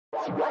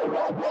Shout out to the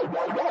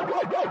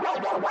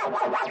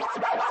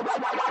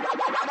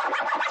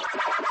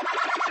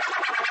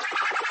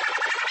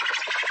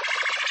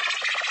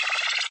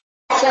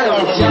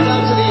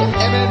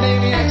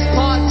MMAniacs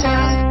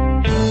podcast.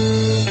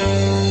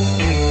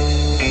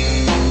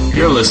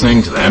 You're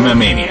listening to the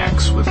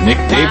MMAniacs with Nick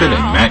David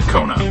and Matt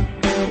Kona.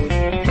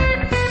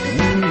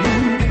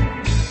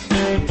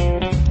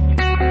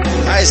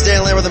 Hi, it's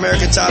Dan Lamb with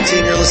American Top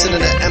Team. You're listening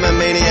to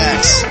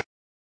MMAniacs.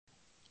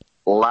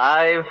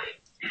 Live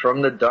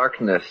from the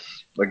darkness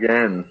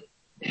again.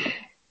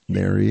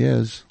 There he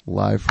is,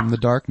 live from the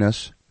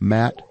darkness,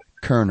 Matt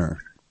Kerner.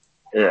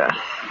 Yes,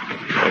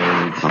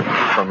 and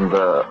from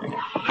the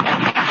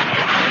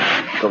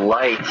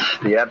light,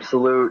 the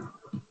absolute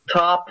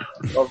top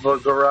of a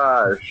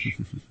garage,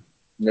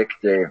 Nick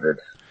David.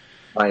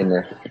 Hi,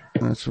 Nick.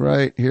 That's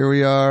right. Here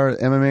we are,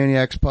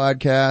 MMAniacs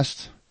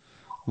podcast,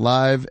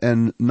 live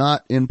and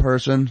not in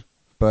person,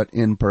 but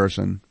in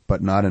person,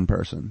 but not in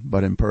person,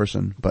 but in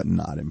person, but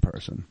not in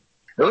person.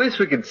 At least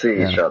we can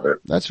see each other.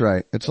 That's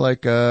right. It's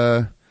like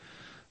what's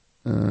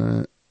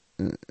the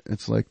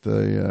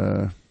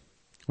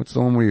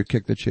one where you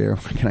kick the chair?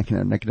 I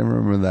can never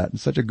remember that.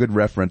 It's such a good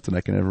reference, and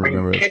I can never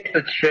remember it. Kick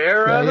the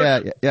chair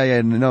out?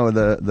 Yeah. No,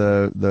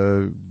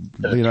 the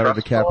Leonardo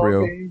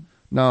DiCaprio. Movie?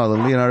 No, the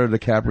Leonardo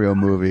DiCaprio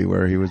movie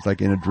where he was like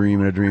in a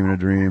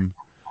dream.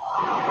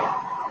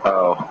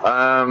 Oh,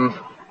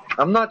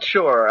 I'm not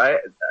sure.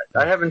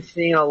 I haven't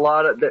seen a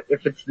lot of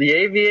if it's The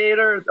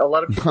Aviator, a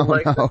lot of people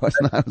like No, it's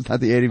not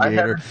The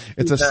Aviator.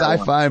 It's a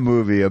sci-fi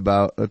movie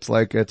about,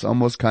 it's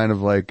almost kind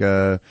of like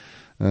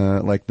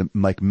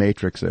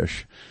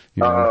Matrix-ish,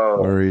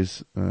 where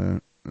he's,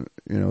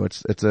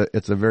 it's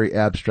a very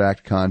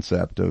abstract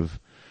concept of,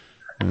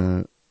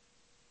 I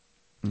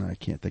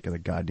can't think of the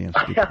goddamn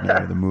stupid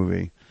name of the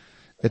movie.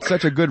 It's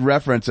such a good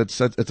reference. It's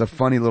a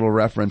funny little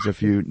reference.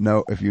 If you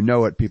know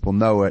it, people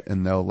know it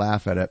and they'll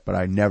laugh at it, but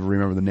I never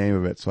remember the name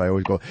of it. So I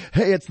always go,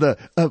 hey, it's the,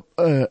 what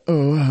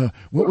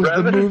was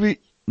the movie?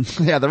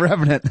 Yeah, The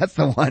Revenant. That's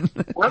the one.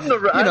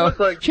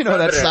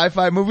 That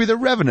sci-fi movie, The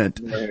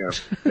Revenant.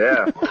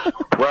 Yeah.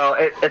 Well,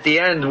 at the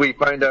end, we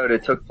find out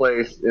it took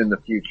place in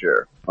the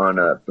future on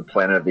the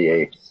planet of the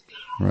apes.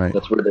 Right.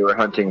 That's where they were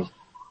hunting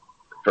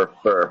for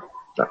fur.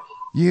 So.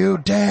 You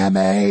damn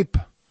ape.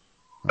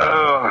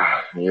 Oh,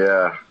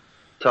 yeah.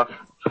 Tough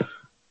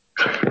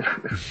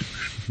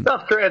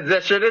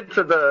transition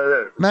into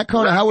the... Matt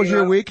Kona, how was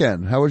your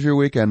weekend? How was your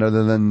weekend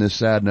other than the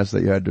sadness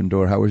that you had to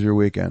endure? How was your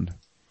weekend?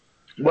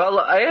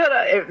 Well,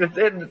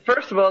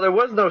 first of all, there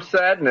was no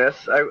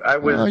sadness. I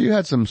was... No, you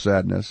had some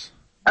sadness.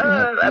 You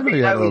had a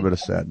little bit of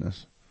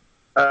sadness.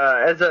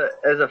 As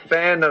a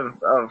fan of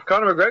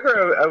Connor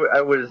McGregor,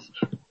 I was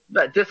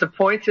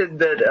disappointed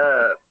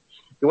that,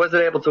 he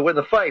wasn't able to win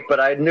the fight, but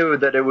I knew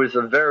that it was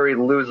a very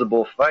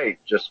losable fight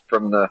just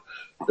from the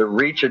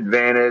reach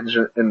advantage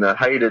and the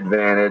height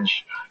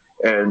advantage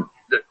and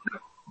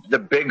the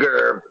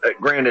bigger,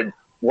 granted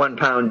 1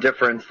 pound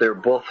difference. They're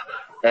both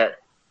at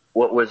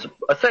what was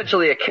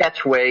essentially a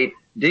catch weight.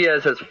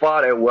 Diaz has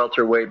fought at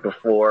welterweight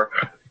before.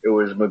 It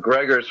was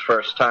McGregor's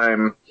first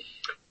time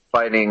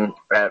fighting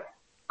at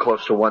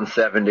close to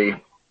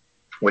 170,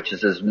 which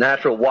is his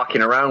natural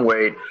walking around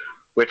weight,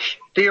 which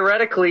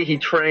theoretically he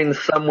trains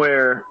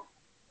somewhere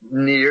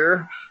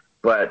near,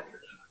 but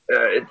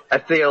I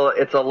feel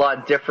it's a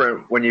lot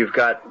different when you've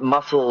got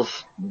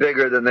muscles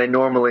bigger than they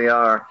normally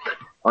are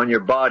on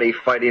your body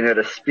fighting at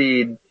a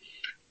speed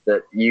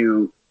that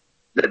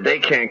they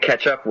can't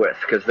catch up with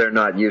because they're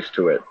not used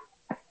to it.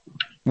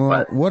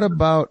 Well, what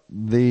about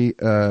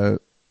the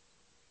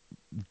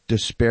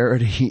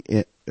disparity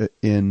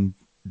in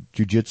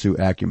jiu-jitsu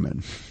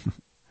acumen?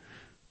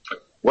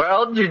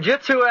 Well,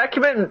 jiu-jitsu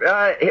acumen,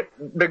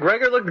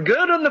 McGregor looked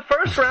good on the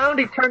first round.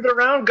 He turned it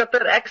around, got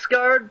that X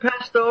guard,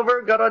 passed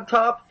over, got on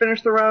top,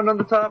 finished the round on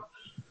the top.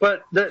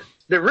 But there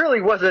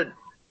really wasn't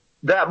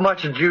that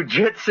much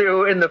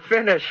jiu-jitsu in the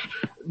finish.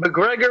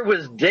 McGregor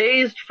was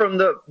dazed from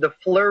the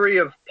flurry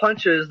of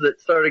punches that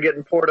started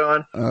getting poured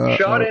on.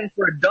 Shot in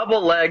for a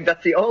double leg.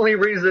 That's the only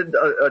reason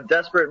a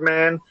desperate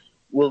man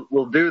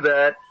will do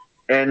that.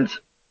 And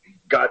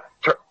got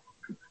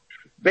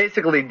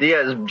basically,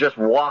 Diaz just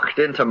walked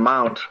into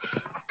mount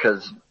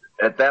because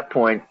at that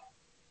point,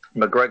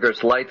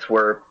 McGregor's lights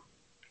were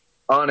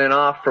on and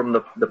off from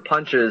the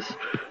punches.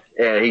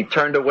 He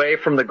turned away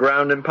from the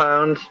ground and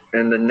pound,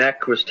 and the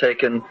neck was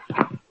taken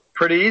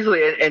pretty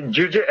easily. And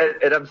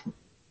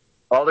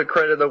all the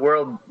credit in the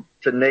world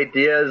to Nate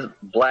Diaz,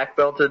 black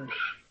belted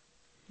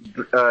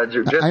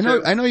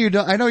jiu-jitsu. I know you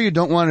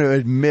don't want to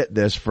admit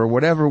this for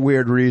whatever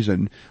weird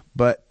reason,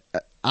 but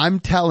I'm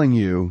telling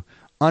you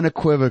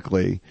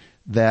unequivocally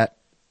that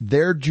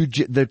the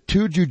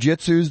two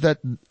jiu-jitsus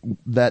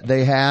that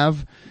they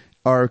have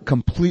are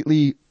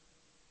completely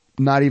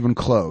not even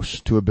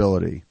close to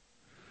ability.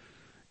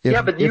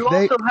 But you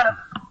also have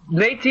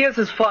Nate Diaz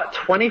has fought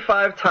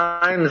 25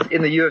 times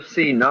in the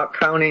UFC, not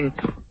counting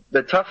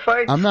the tough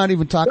fights. I'm not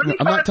talking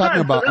about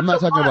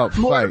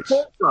fights.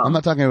 I'm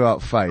not talking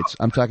about fights.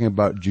 I'm talking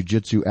about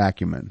jiu-jitsu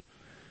acumen.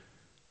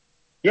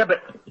 Yeah,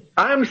 but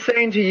I'm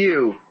saying to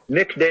you,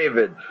 Nick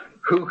David,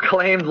 who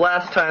claimed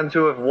last time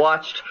to have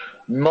watched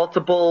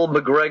multiple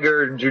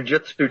McGregor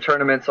jiu-jitsu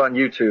tournaments on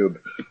YouTube,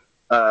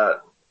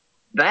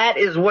 that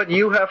is what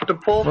you have to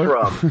pull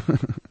from.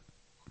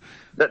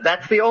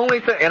 That's the only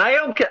thing, and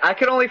I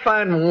can only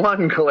find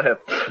one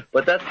clip,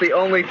 but that's the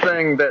only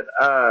thing that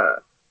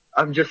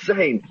I'm just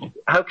saying.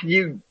 How can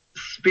you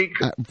speak?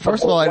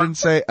 First of all, I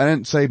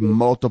didn't say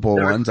multiple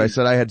ones. I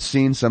said I had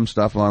seen some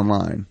stuff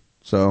online.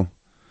 So,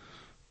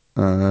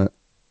 I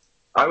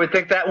would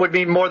think that would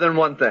mean more than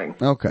one thing.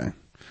 Okay.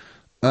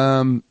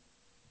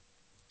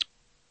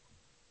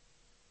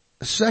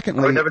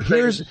 Secondly,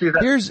 here's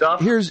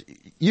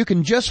you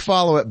can just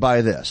follow it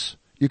by this.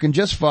 You can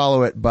just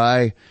follow it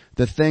by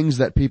the things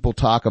that people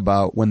talk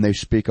about when they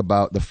speak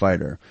about the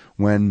fighter.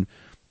 When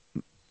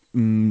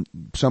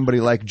somebody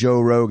like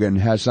Joe Rogan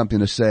has something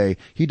to say,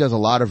 he does a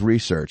lot of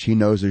research. He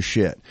knows his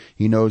shit.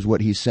 He knows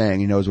what he's saying.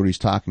 He knows what he's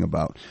talking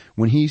about.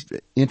 When he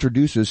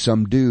introduces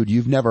some dude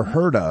you've never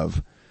heard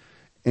of,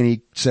 and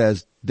he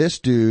says, this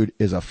dude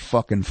is a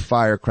fucking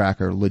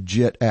firecracker,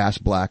 legit ass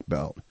black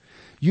belt.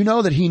 You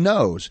know that he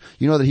knows.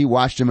 You know that he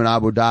watched him in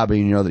Abu Dhabi,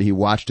 and you know that he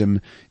watched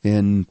him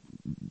in,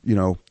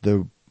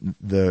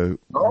 the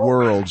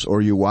Worlds,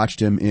 or you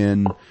watched him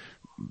in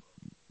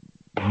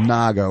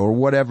NAGA or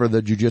whatever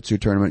the jiu-jitsu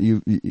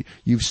tournament.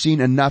 You've seen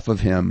enough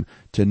of him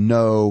to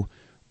know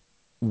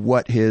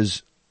what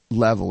his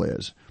level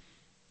is.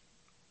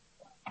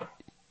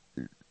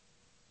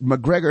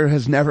 McGregor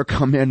has never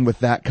come in with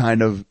that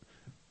kind of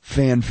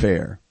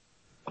fanfare.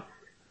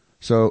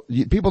 So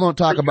people don't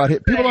talk about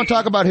it. People don't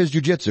talk about his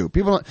jiu-jitsu.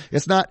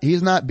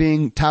 He's not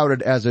being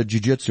touted as a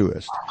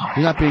jiu-jitsuist.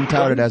 He's not being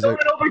touted as a. Over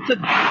to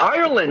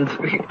Ireland.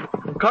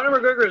 Conor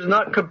McGregor is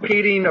not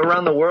competing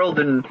around the world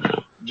in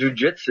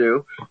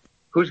jiu-jitsu.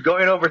 Who's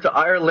going over to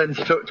Ireland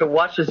to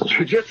watch his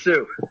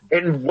jiu-jitsu?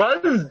 And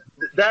was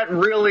that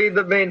really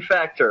the main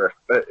factor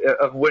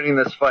of winning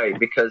this fight?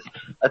 Because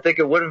I think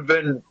it would have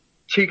been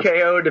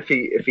TKO'd if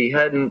he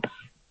hadn't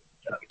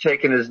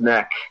taken his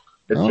neck.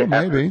 Oh,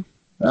 maybe.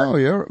 No,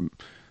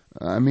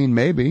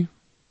 maybe.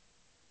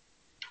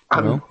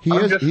 Those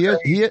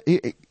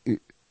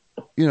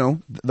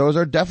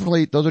are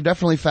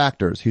definitely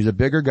factors. He's a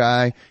bigger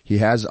guy. He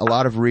has a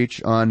lot of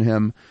reach on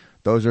him.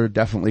 Those are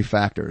definitely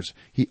factors.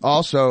 He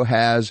also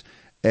has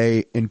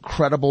a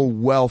incredible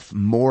wealth,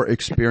 more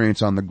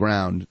experience on the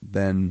ground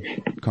than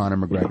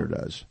Conor McGregor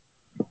does.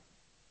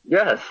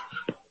 Yes.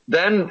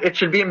 Then it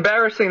should be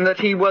embarrassing that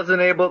he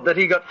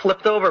got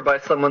flipped over by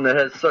someone that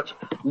has such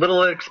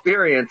little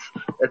experience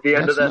at the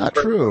end of that. That's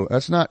not true.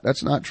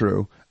 That's not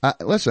true.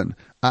 Listen,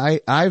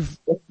 I've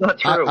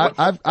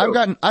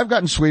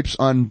gotten sweeps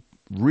on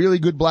really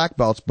good black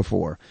belts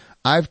before.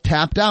 I've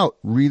tapped out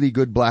really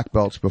good black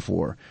belts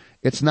before.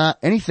 It's not,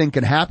 anything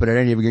can happen at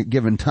any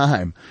given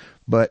time,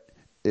 but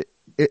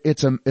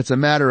it's a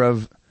matter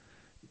of,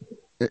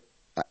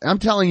 I'm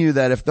telling you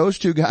that if those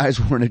two guys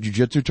were in a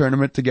jiu-jitsu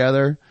tournament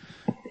together,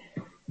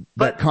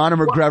 but Conor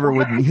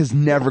McGregor is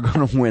never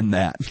going to win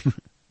that.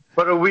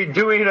 But are we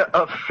doing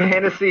a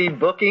fantasy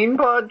booking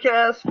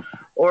podcast,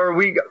 or are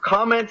we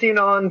commenting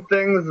on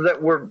things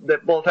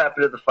that both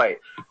happened at the fight?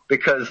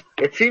 Because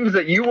it seems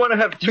that you want to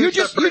have two.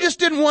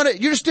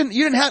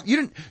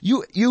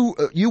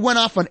 You went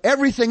off on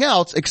everything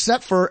else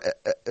except for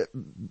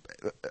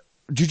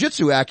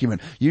jiu-jitsu acumen.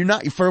 You're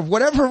not, for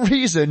whatever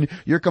reason,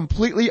 you're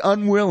completely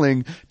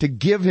unwilling to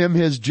give him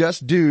his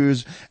just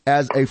dues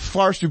as a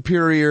far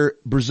superior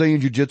Brazilian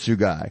jiu-jitsu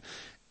guy.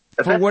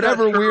 For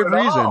whatever weird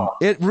reason,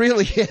 it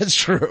really is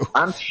true.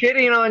 I'm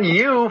shitting on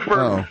you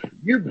for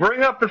you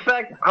bring up the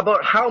fact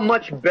about how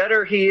much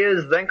better he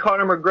is than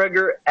Conor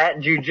McGregor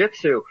at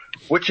jiu-jitsu,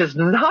 which is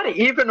not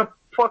even a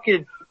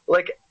fucking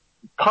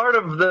part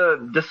of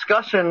the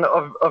discussion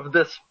of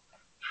this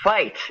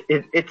fight.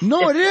 It is.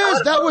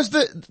 That was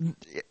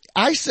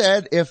I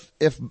said if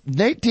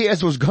Nate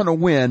Diaz was going to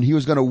win, he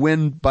was going to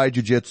win by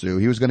jiu-jitsu.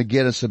 He was going to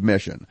get a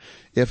submission.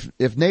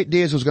 If Nate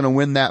Diaz was going to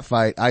win that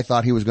fight, I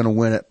thought he was going to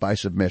win it by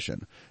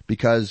submission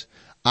because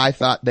I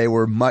thought they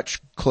were much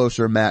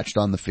closer matched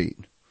on the feet.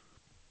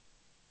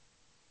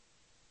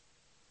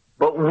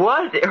 But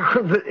what?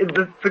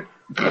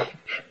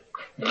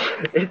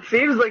 It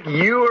seems like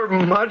you are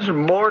much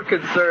more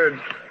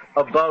concerned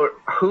about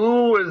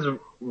who was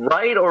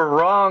right or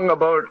wrong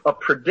about a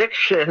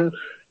prediction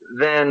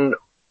than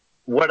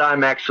what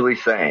I'm actually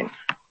saying.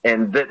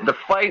 And that the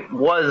fight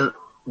was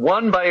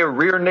won by a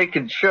rear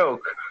naked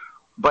choke,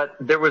 but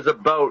there was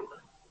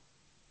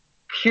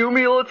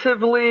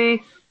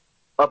cumulatively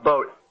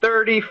about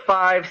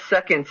 35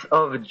 seconds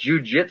of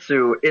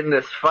jiu-jitsu in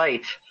this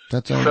fight.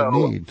 That's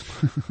all you need.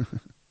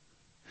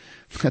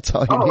 That's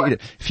all you need.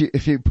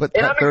 If you put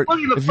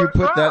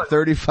that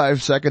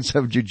 35 seconds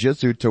of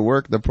jiu-jitsu to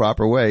work the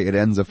proper way, it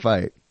ends a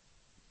fight.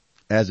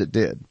 As it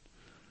did.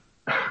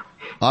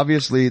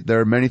 Obviously, there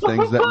are many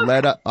things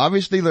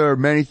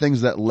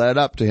that led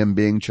up to him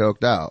being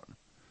choked out.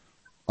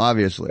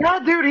 Obviously. Yeah,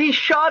 dude, he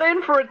shot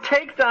in for a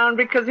takedown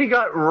because he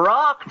got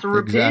rocked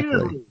repeatedly.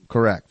 Exactly.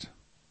 Correct.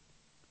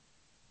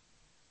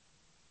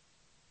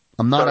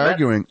 I'm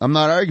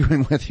not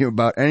arguing with you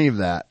about any of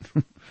that.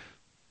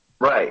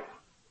 Right.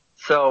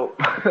 So,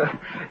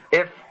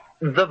 if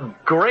the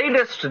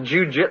greatest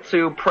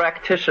jiu-jitsu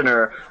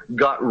practitioner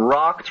got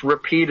rocked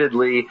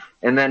repeatedly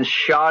and then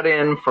shot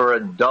in for a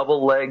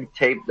double leg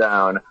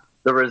takedown,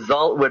 the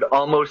result would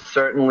almost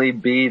certainly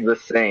be the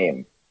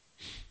same.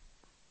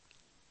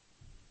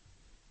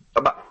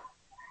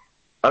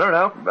 I don't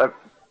know,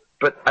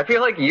 but I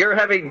feel like you're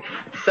having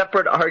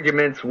separate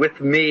arguments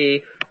with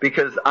me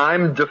because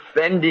I'm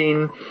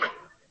defending,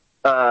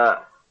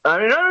 not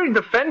only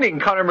defending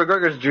Connor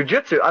McGregor's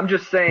jiu-jitsu, I'm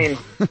just saying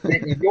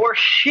that your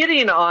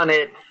shitting on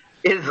it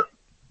is.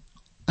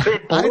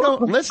 I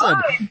don't listen.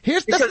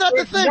 That's not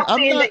the thing.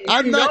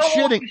 I'm not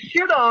shitting.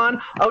 Shit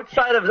on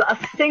outside of a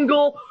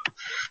single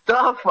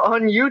stuff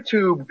on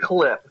YouTube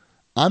clip.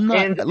 I'm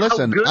not.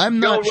 Listen,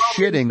 I'm not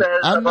shitting.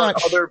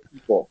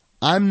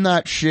 I'm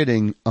not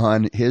shitting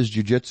on his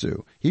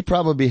jiu-jitsu. He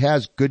probably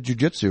has good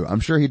jiu-jitsu. I'm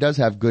sure he does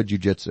have good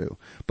jiu-jitsu.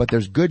 But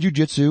there's good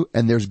jiu-jitsu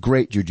and there's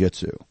great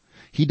jiu-jitsu.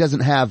 He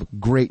doesn't have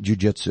great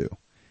jiu-jitsu.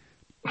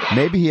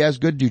 Maybe he has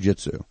good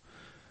jiu-jitsu.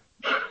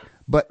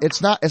 But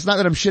it's not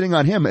that I'm shitting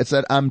on him. It's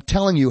that I'm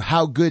telling you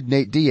how good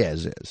Nate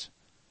Diaz is.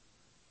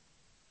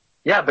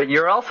 Yeah, but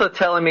you're also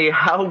telling me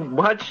how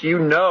much you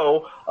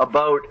know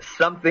about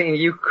something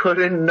you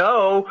couldn't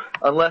know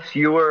unless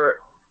you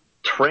were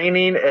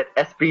training at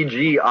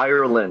SBG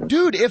Ireland.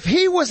 Dude, if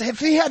he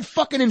had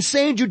fucking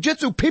insane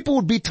jiu-jitsu, people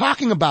would be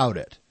talking about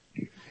it.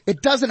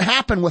 It doesn't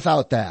happen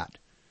without that.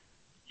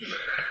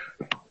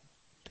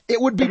 It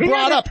would be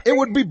brought up. It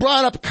would be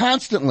brought up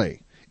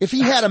constantly. If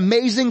he had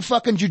amazing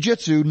fucking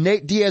jiu-jitsu,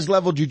 Nate Diaz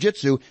level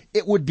jiu-jitsu,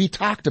 it would be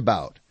talked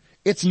about.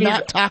 It's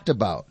not talked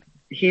about.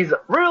 He's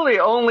really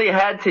only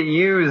had to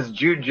use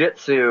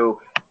jiu-jitsu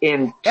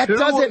in That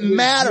doesn't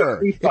matter.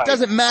 It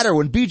doesn't matter.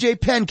 When BJ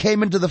Penn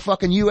came into the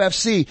fucking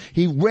UFC,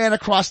 he ran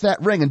across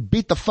that ring and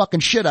beat the fucking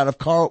shit out of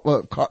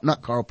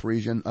not Carl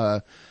Parisian,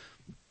 I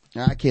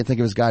can't think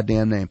of his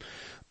goddamn name.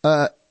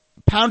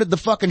 Pounded the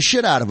fucking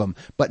shit out of him.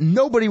 But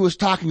nobody was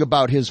talking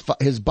about his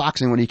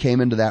boxing when he came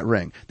into that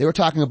ring. They were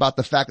talking about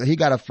the fact that he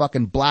got a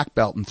fucking black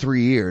belt in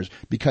 3 years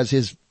because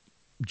his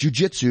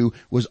jiu-jitsu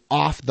was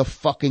off the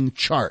fucking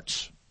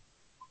charts.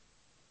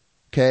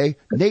 Okay?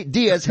 Nate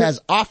Diaz has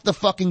off the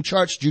fucking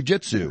charts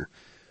jiu-jitsu.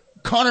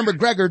 Connor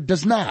McGregor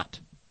does not.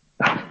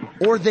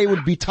 Or they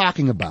would be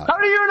talking about it.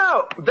 How do you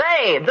know?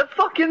 The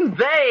fucking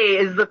they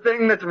is the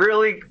thing that's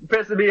really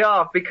pissing me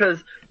off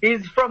because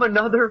he's from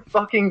another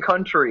fucking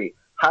country.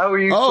 How are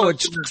you? Oh,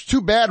 it's too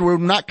bad we're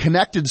not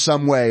connected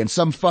some way in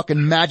some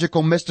fucking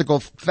magical, mystical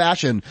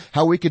fashion.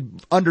 How we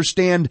could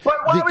understand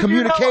the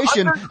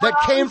communication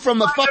that came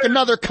from a fucking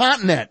another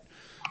continent.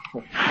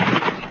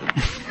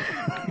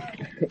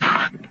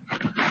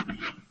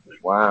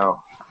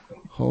 Wow.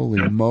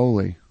 Holy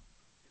moly.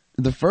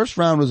 The first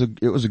round was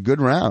a good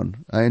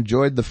round. I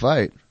enjoyed the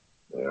fight.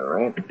 Yeah,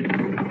 right.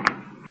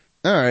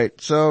 All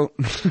right. So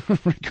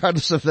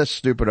regardless of this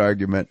stupid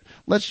argument,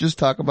 let's just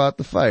talk about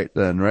the fight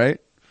then, right?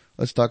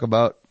 Let's talk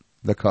about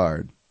the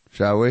card,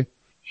 shall we?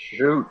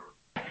 Shoot.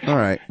 All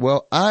right.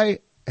 Well, I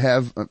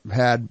have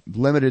had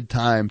limited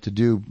time to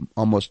do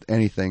almost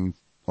anything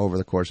over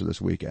the course of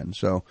this weekend.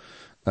 So,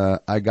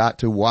 I got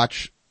to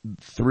watch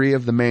 3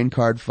 of the main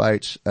card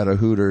fights at a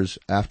Hooters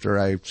after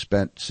I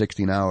spent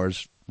 16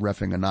 hours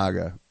reffing a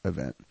NAGA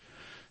event.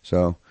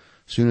 So,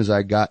 as soon as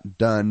I got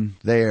done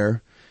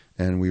there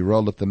and we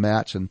rolled up the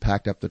mats and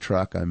packed up the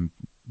truck, I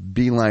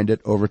beelined it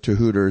over to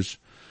Hooters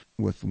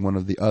with one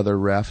of the other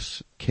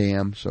refs,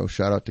 Cam. So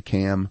shout out to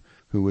Cam,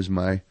 who was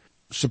my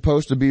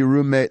supposed to be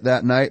roommate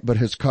that night, but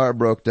his car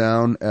broke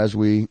down as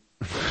we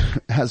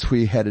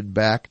headed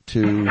back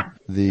to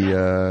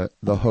the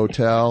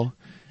hotel,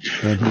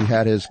 and he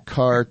had his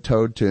car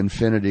towed to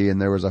Infinity,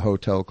 and there was a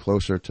hotel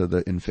closer to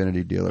the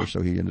Infinity dealer,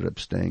 so he ended up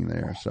staying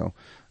there. So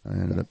I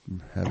ended up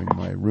having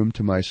my room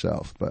to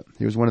myself. But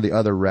he was one of the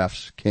other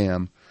refs,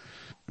 Cam,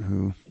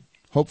 who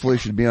hopefully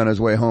should be on his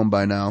way home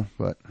by now,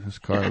 but his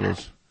car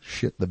was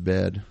shit the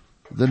bed.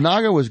 The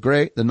NAGA was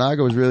great. The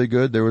NAGA was really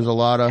good. There was a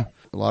lot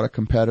of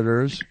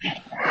competitors.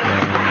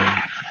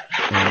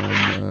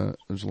 And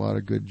there's a lot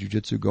of good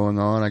jiu-jitsu going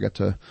on. I got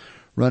to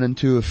run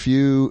into a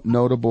few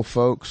notable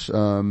folks.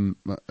 I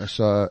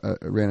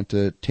ran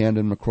into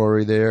Tamdan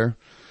McRory there,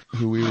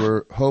 who we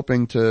were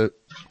hoping to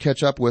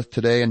catch up with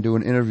today and do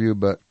an interview,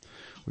 but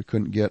we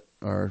couldn't get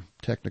our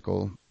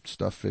technical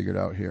stuff figured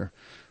out here.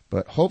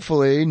 But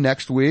hopefully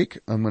next week,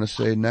 I'm going to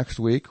say next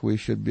week, we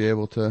should be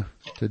able to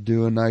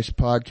do a nice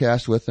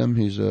podcast with him.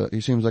 He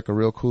seems like a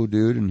real cool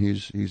dude, and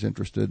he's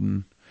interested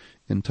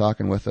in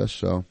talking with us.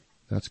 So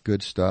that's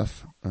good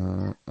stuff.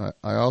 I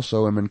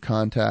also am in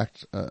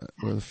contact,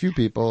 with a few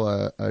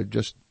people. I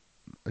just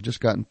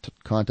got in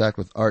contact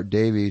with Art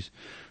Davies,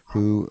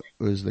 who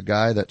was the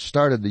guy that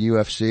started the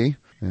UFC,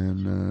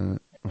 and,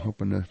 I'm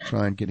hoping to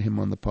try and get him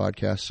on the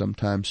podcast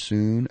sometime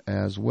soon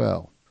as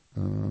well.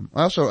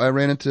 I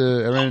ran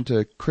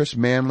into Chris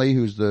Manley,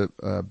 who's the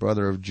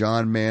brother of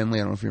John Manley.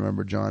 I don't know if you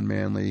remember. John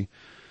Manley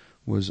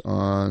was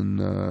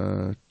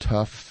on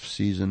Tough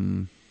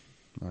season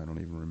I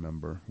don't even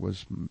remember. It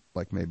was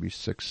like maybe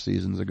 6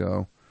 seasons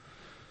ago.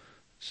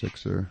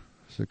 Six. It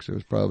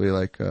was probably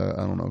like, I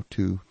don't know,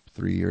 2-3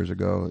 years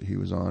ago that he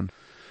was on.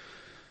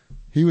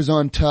 He was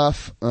on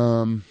Tough.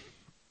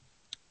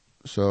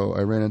 So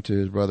I ran into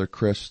his brother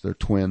Chris. They're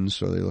twins,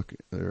 so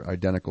they're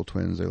identical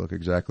twins. They look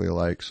exactly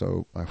alike.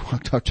 So I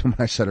walked up to him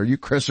and I said, "Are you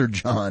Chris or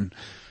John?"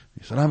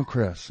 He said, "I'm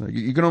Chris."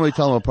 You can only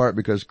tell them apart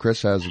because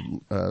Chris had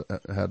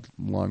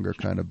longer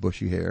kind of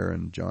bushy hair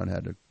and John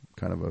had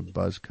kind of a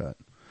buzz cut.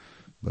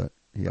 But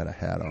he had a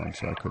hat on,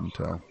 so I couldn't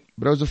tell.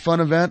 But it was a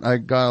fun event. I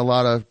got a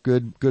lot of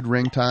good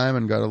ring time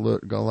and got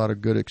a lot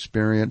of good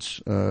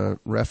experience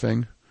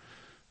reffing,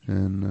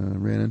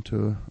 and ran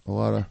into a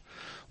lot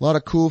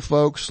of cool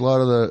folks. A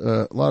lot of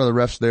the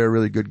refs there are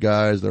really good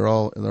guys. They're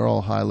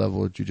all high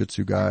level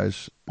jiu-jitsu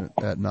guys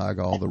at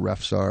NAGA. All the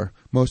refs are.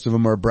 Most of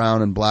them are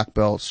brown and black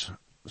belts.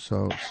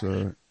 So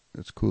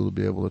it's cool to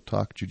be able to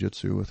talk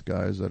jiu-jitsu with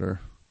guys that are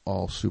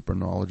all super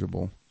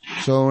knowledgeable.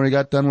 So when we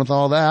got done with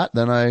all that,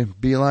 then I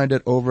beelined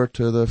it over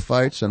to the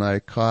fights, and I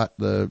caught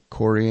the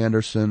Corey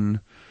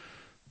Anderson,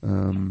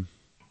 Tom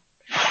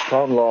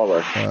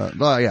Lawler.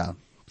 Yeah,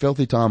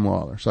 Filthy Tom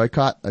Lawler. So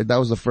that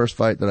was the first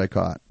fight that I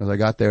caught. As I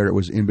got there, it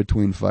was in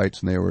between fights,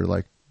 and they were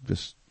like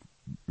just,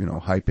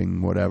 hyping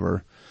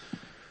whatever.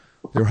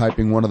 They were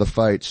hyping one of the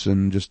fights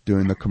and just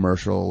doing the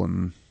commercial,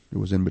 and it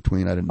was in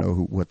between. I didn't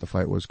know what the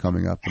fight was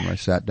coming up, and when I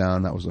sat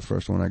down, that was the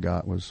first one I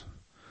got.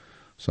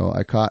 So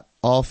I caught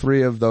all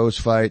 3 of those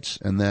fights,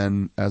 and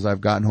then as I've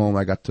gotten home,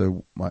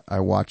 I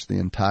watched the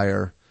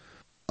entire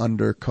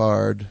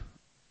undercard.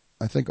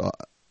 I think, all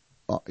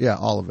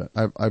of it.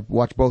 I've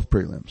watched both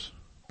prelims,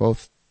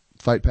 both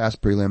Fight Pass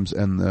prelims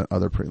and the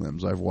other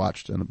prelims I've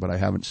watched, but I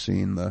haven't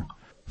seen the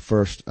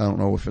first, I don't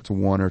know if it's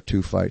 1 or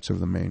 2 fights of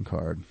the main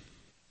card.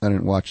 I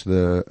didn't watch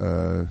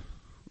the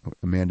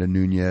Amanda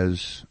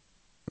Nunes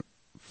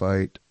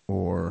fight,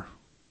 or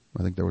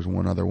I think there was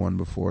one other one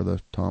before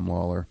the Tom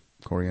Lawler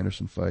Corey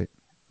Anderson fight.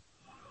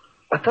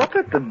 I thought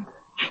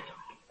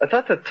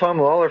that Tom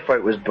Lawler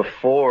fight was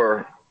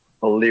before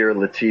Alir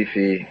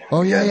Latifi.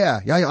 Oh yeah.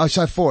 I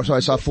saw 4. So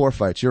I saw 4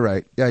 fights. You're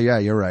right. Yeah,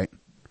 you're right.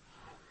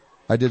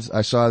 I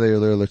saw the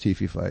Alir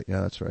Latifi fight. Yeah,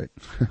 that's right.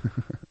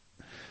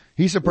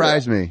 He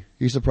surprised me.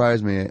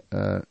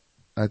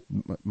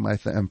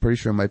 I'm pretty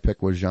sure my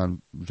pick was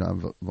Jean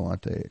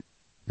Vellante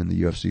in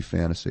the UFC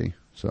fantasy.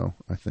 So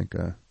I think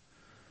I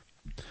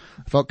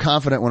felt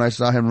confident when I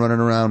saw him running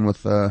around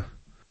with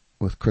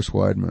Chris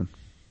Weidman.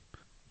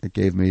 It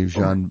gave me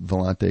Jean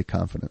Vellante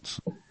confidence.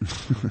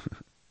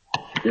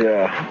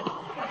 Yeah.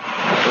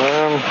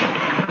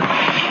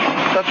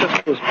 I thought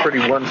this was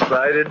pretty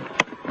one-sided.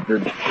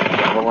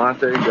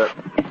 Vellante got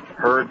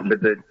hurt, but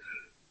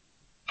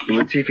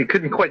Latifi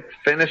couldn't quite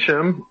finish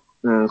him,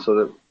 so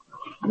that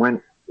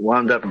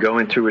wound up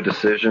going to a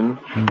decision.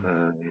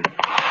 I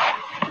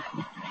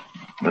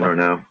don't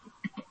know.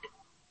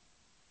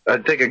 I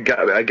think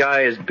a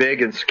guy as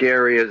big and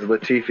scary as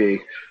Latifi,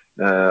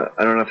 I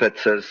don't know if that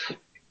says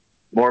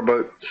more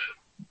about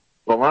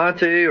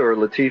Vellante or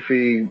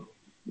Latifi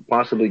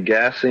possibly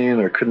gassing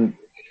or couldn't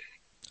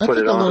put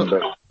it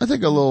on. I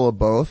think a little of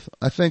both.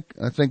 I think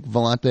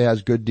Vellante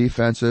has good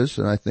defenses,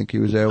 and I think he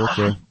was able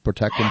to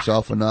protect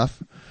himself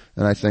enough.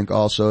 And I think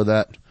also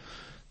that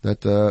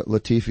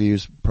Latifi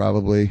is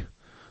probably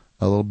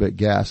a little bit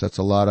gassed. That's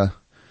a lot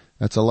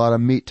of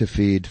meat to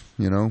feed,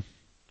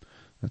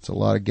 That's a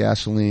lot of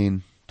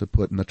gasoline to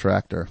put in the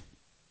tractor.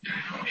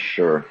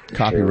 Sure.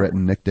 Copywritten,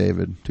 sure. Nick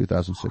David,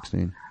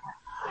 2016.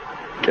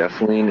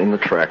 Gasoline in the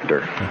tractor.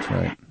 That's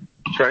right.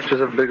 Tractors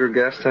have bigger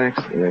gas tanks.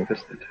 Yeah,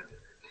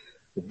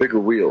 bigger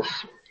wheels.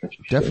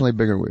 Definitely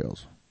bigger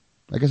wheels.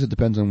 I guess it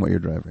depends on what you're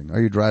driving. Are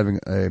you driving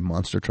a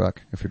monster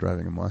truck? If you're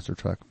driving a monster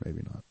truck,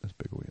 maybe not as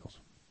big wheels.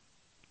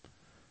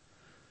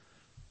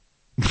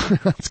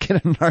 Let's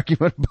get in an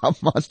argument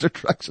about monster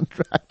trucks and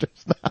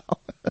tractors now.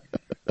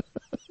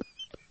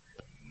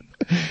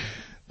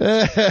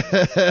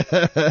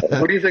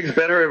 What do you think is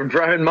better at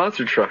driving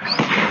monster trucks?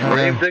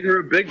 Grave digger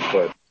or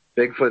Bigfoot?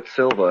 Bigfoot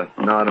Silva,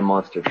 not a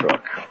monster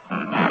truck.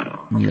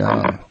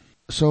 Yeah.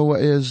 So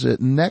is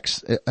it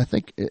next? I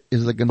think,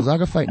 is the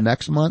Gonzaga fight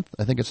next month?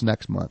 I think it's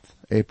next month,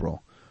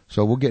 April.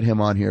 So we'll get him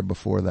on here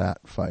before that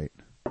fight.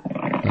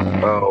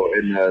 Ruslan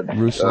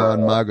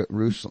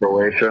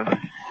Croatia.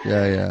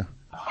 Yeah.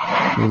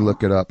 Let me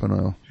look it up and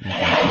I'll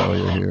tell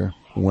you here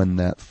when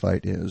that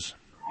fight is.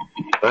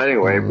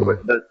 Anyway,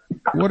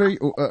 what are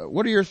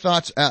your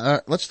thoughts?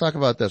 Let's talk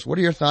about this. What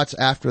are your thoughts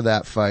after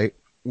that fight?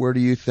 Where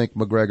do you think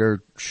McGregor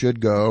should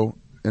go,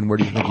 and where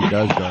do you think he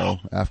does go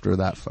after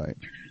that fight?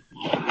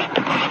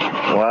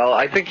 Well,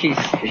 I think he's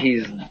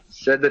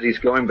said that he's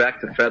going back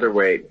to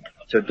featherweight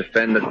to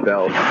defend the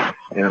belt,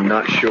 and I'm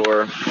not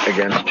sure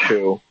against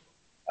who.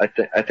 I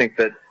think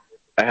that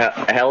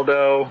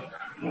Aldo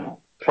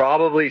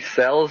probably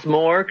sells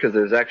more because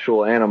there's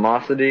actual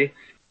animosity,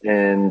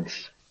 and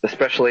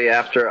especially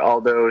after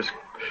Aldo's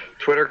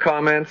Twitter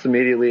comments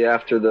immediately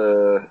after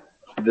the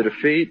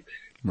defeat,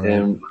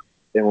 right.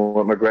 And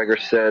what McGregor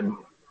said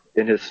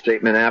in his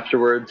statement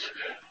afterwards,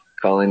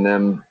 calling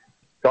them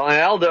Calling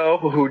Aldo,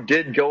 who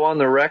did go on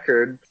the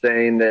record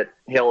saying that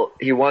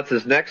he wants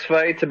his next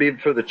fight to be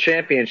for the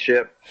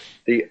championship.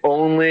 The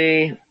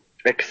only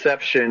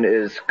exception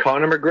is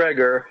Connor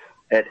McGregor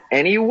at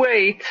any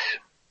weight,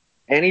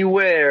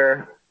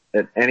 anywhere,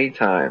 at any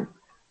time.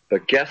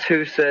 But guess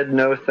who said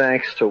no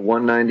thanks to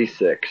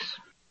 196?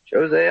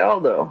 Jose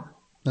Aldo.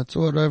 That's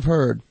what I've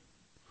heard.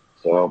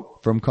 So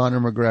from Connor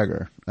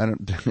McGregor.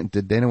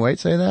 Did Dana White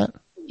say that?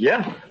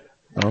 Yeah.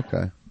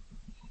 Okay.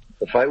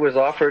 The fight was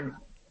offered.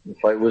 The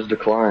fight was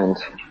declined.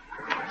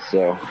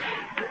 So,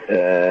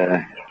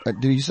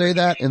 did you say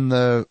that in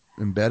the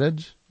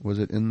embedded? Was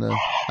it in the?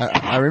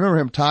 I remember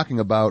him talking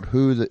about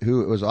who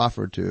it was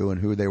offered to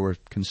and who they were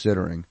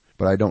considering,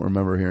 but I don't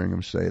remember hearing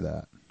him say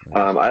that.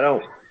 I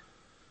don't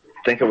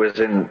think it was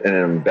in an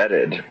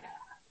embedded,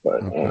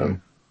 but okay.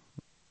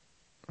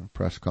 A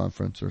press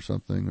conference or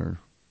something, or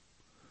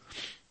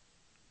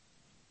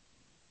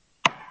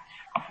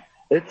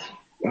it's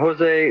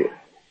Jose.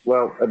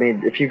 Well, I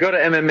mean, if you go to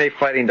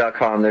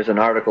MMAfighting.com, there's an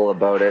article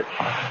about it,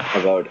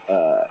 about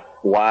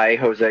why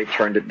Jose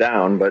turned it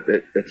down, but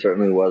it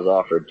certainly was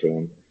offered to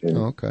him.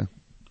 Oh, okay.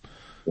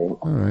 Yeah.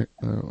 All right.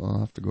 I'll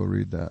have to go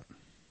read that.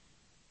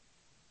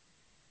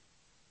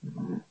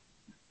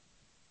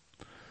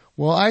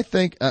 Well, I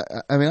think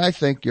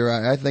you're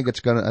right. I think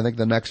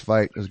the next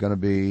fight is gonna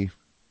be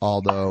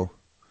Aldo,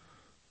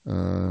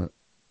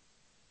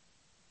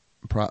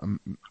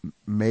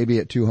 maybe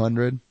at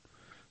 200.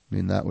 I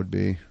mean, that would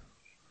be,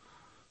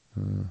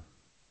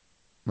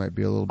 might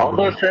be a little bit.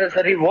 Aldo says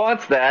that he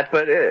wants that,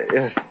 but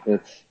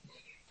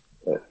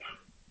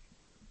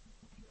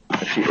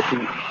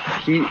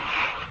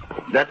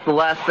that's the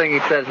last thing he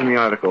says in the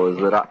article, is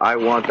that I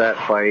want that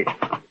fight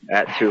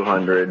at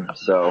 200.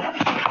 So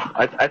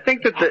I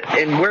think that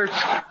and we're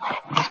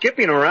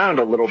skipping around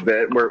a little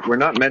bit. We're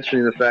not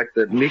mentioning the fact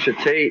that Miesha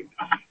Tate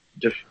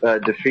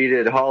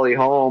defeated Holly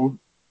Holm,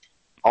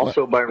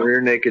 also by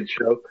rear naked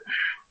choke,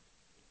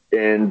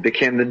 and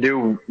became the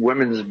new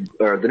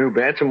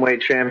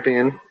bantamweight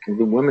champion of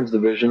the women's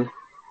division,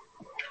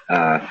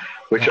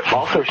 which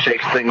also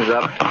shakes things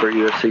up for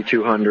UFC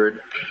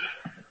 200.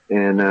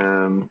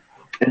 And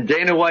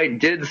Dana White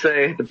did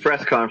say at the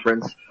press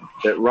conference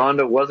that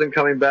Ronda wasn't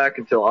coming back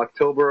until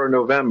October or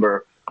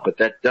November, but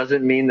that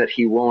doesn't mean that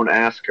he won't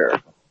ask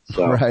her.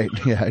 So, right.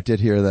 Yeah, I did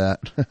hear that.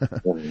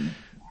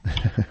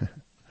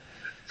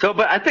 So,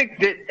 but I think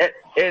that,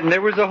 and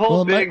there was a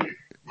whole big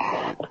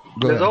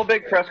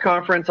press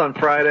conference on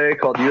Friday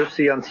called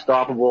UFC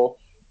Unstoppable,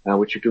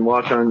 which you can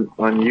watch on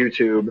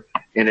YouTube,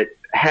 and it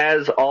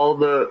has all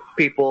the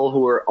people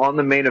who are on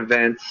the main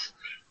events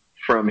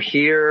from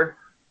here,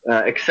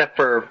 except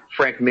for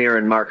Frank Mir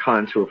and Mark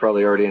Hunt, who are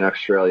probably already in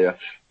Australia.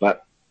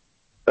 But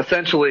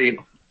essentially,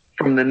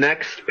 from the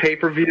next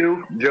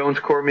pay-per-view, Jones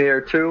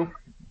Cormier 2,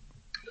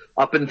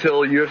 up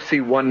until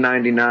UFC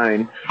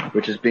 199,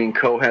 which is being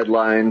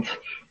co-headlined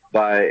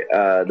by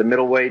the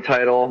middleweight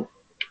title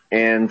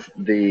and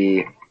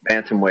the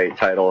bantamweight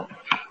title,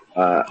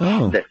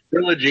 the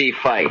trilogy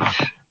fight,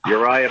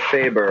 Uriah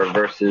Faber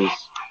versus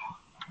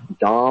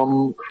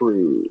Dom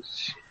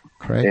Cruz.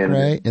 Cray in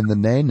the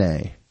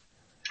nay.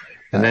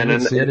 And I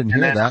didn't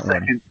hear that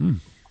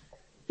one.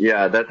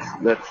 Yeah, that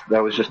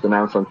was just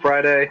announced on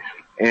Friday,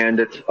 and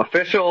it's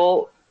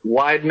official.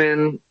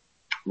 Weidman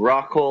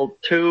Rockhold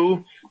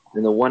 2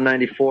 in the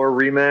 194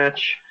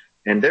 rematch,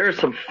 and there is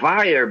some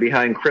fire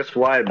behind Chris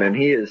Weidman.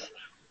 He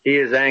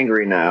is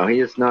angry now. He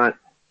is not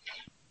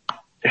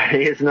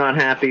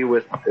happy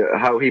with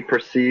how he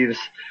perceives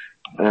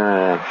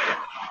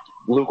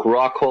Luke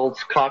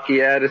Rockhold's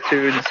cocky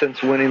attitude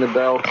since winning the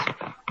belt.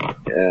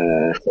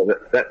 So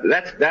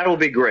that will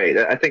be great.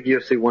 I think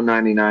UFC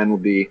 199 will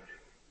be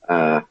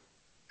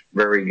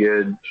very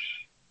good.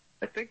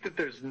 I think that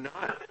there's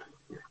not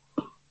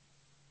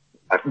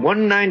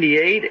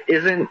 198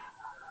 isn't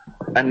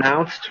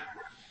announced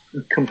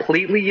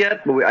completely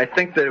yet, but I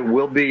think that it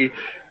will be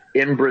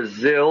in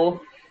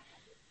Brazil.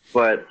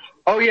 But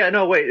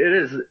it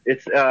is.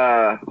 It's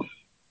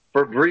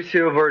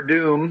Fabricio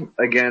Werdum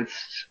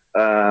against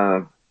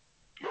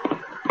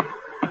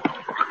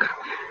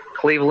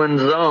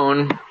Cleveland's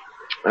own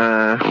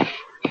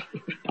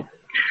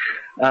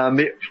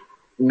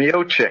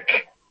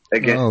Miocic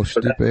against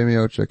Stipe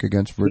Miocic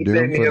against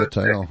Werdum for the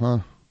title, huh?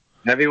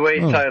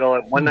 Heavyweight title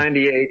at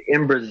 198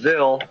 in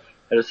Brazil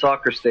at a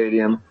soccer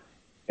stadium,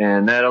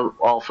 and that'll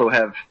also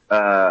have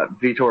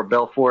Vitor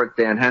Belfort,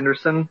 Dan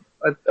Henderson.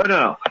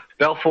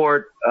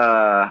 Belfort.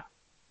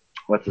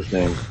 What's his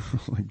name?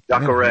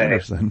 Jacare.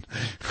 Henderson.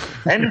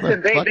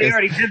 They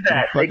already did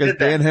that. Where does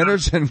Dan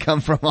Henderson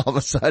come from all of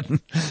a sudden?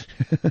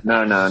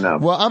 No.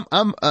 Well,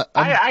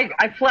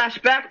 I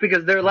flashed back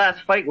because their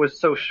last fight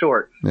was so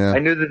short. Yeah. I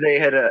knew that they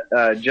had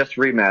a just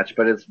rematch,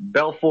 but it's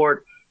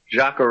Belfort,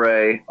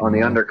 Jacare on the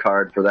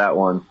undercard for that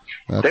one.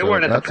 They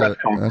weren't at the press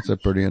conference. That's a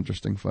pretty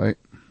interesting fight.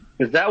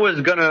 Because that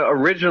was going to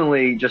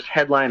originally just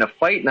headline a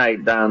fight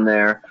night down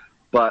there,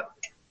 but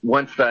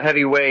once the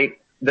heavyweight,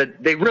 they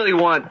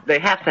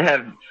have to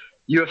have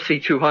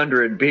UFC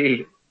 200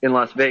 be in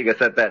Las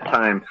Vegas at that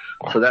time.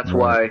 So that's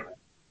why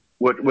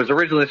what was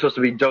originally supposed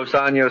to be Dos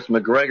Anjos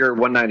McGregor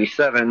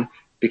 197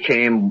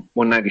 became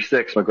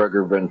 196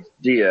 McGregor versus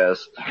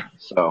Diaz.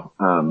 So,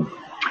 a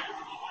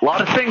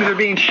lot of things are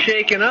being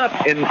shaken up,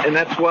 and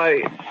that's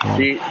why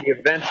the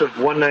events of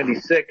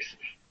 196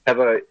 have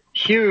a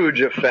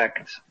huge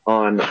effect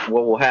on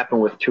what will happen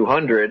with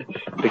 200,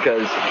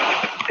 because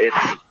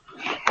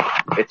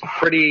it's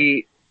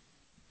pretty.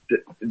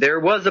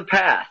 There was a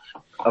path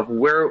of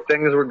where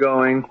things were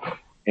going,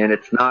 and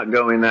it's not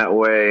going that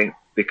way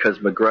because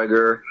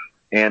McGregor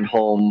and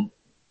Holm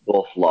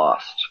both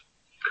lost.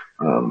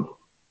 I'm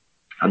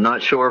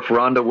not sure if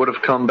Ronda would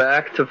have come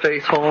back to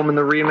face Holm in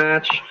the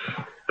rematch,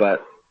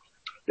 but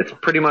it's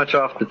pretty much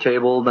off the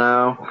table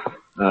now.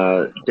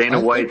 Dana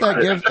White.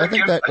 I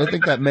think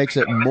that makes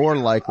it more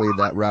likely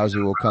that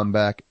Rousey will come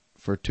back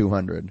for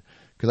 200,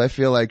 because I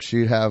feel like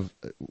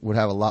would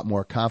have a lot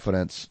more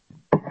confidence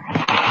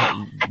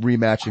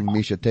rematching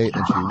Miesha Tate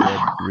than she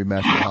would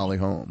rematching Holly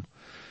Holm.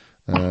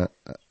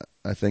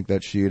 I think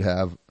that she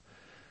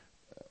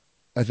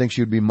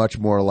would be much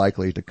more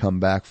likely to come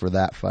back for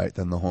that fight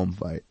than the Holm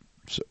fight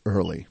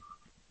early.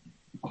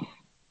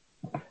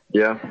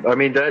 Yeah, I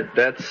mean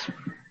that's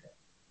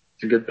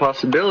a good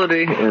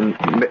possibility, and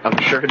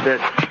I'm sure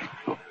that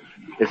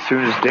as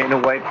soon as Dana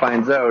White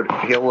finds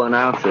out, he'll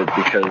announce it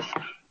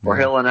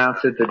he'll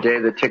announce it the day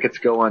the tickets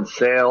go on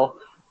sale.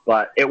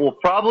 But it will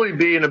probably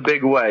be in a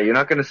big way. You're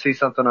not going to see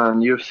something on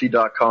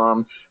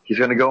UFC.com. He's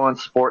going to go on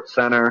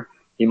SportsCenter.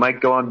 He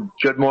might go on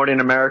Good Morning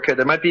America.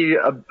 There might be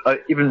a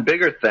even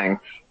bigger thing.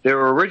 They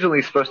were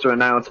originally supposed to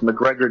announce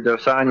McGregor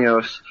Dos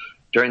Anjos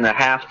during the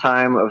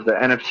halftime of the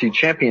NFC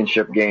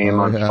Championship game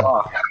on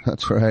Fox.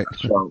 That's right.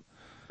 So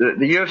the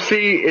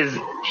UFC is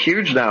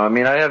huge now. I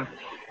mean, I've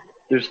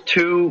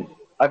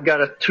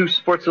got two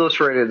Sports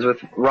Illustrateds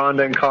with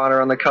Ronda and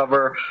Connor on the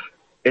cover.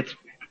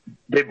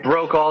 They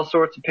broke all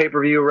sorts of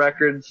pay-per-view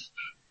records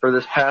for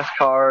this past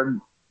card,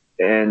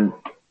 and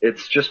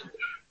it's just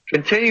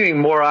continuing.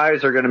 More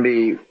eyes are going to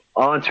be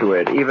onto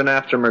it, even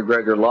after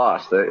McGregor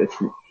lost.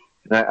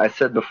 I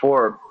said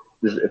before,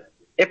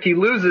 if he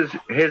loses,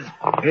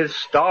 his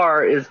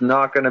star is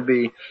not going to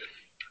be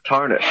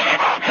tarnished.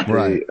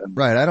 Right.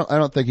 I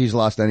don't think he's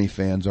lost any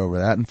fans over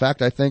that. In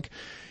fact, I think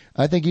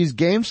he's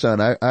game, son.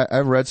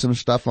 I've read some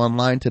stuff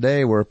online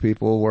today where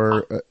people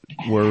were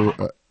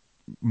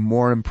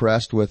more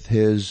impressed with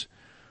his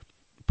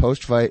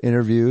post-fight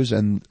interviews,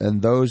 and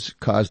those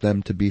caused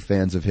them to be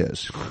fans of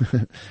his.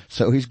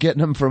 So he's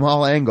getting them from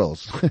all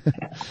angles.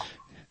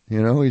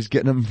 He's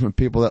getting them from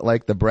people that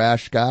like the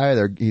brash guy.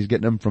 He's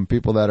getting them from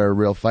people that are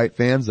real fight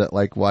fans that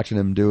like watching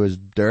him do his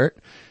dirt.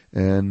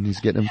 And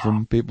he's getting them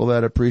from people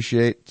that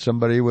appreciate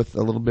somebody with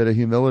a little bit of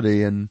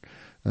humility and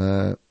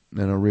a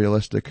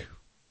realistic,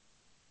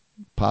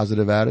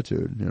 positive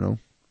attitude,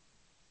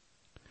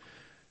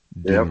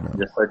 Yep,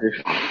 yes I do.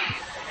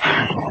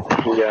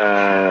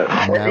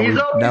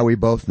 Now we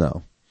both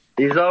know.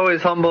 He's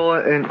always humble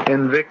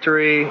in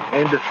victory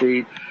and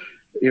defeat.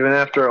 Even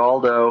after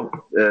Aldo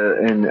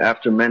and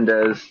after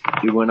Mendez,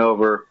 he went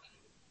over,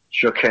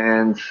 shook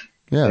hands,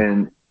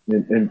 and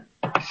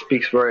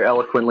speaks very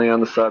eloquently on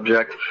the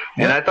subject.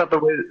 Yeah. And I thought the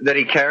way that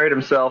he carried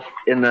himself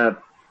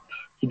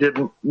he did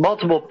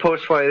multiple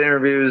post-fight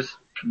interviews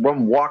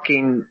from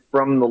walking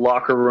from the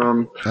locker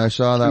room. I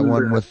saw that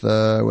one with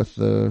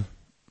the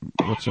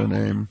what's her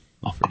name?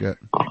 I forget.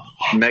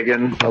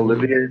 Megan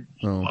Olivier.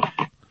 Oh,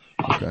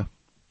 okay.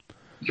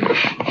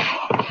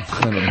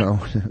 I don't know.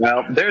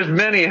 Well, there's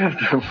many of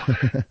them.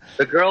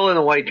 The girl in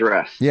the white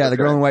dress. Yeah, the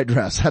girl in the white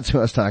dress. That's who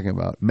I was talking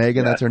about.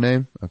 Megan, that's her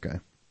name?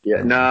 Okay.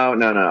 Yeah, no.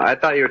 I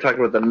thought you were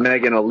talking about the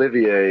Megan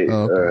Olivier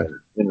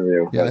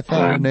interview. Yeah, I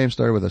thought her name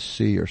started with a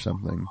C or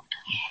something.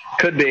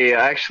 Could be.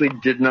 I actually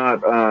did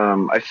not.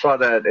 I saw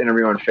that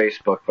interview on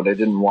Facebook, but I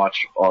didn't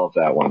watch all of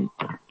that one.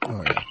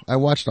 Oh, yeah. I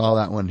watched all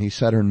that one. He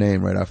said her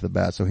name right off the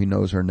bat, so he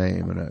knows her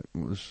name, and I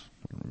don't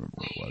remember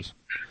what it was.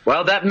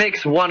 Well, that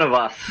makes one of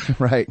us.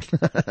 Right.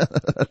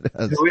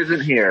 Who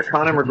isn't here?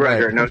 Connor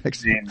McGregor knows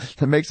his name.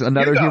 That makes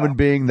another human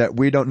being that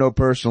we don't know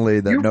personally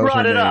that knows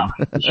her name.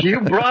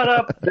 You brought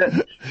up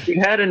that she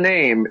had a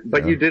name,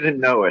 but you didn't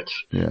know it.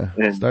 Yeah.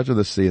 It starts with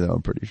a C, though,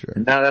 I'm pretty sure.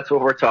 Now that's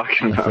what we're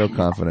talking about. I feel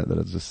confident that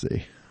it's a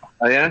C.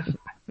 Oh, yeah?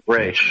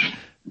 Great.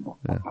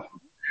 Yeah.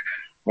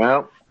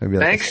 Well,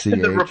 thanks to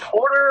the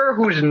reporter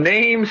whose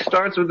name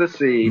starts with a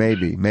C.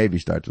 Maybe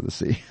starts with a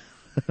C.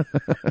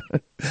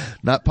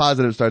 Not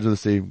positive starts with a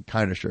C,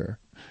 kind of sure.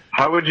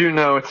 How would you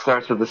know it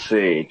starts with a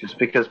C? Just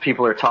because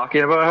people are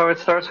talking about how it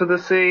starts with a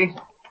C?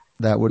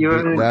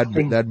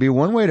 That'd be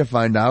one way to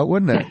find out,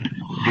 wouldn't it?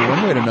 Be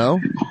one way to know.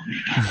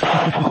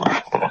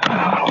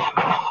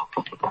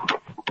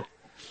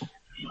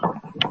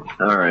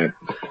 All right.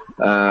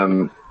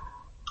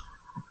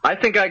 I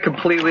think I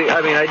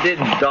did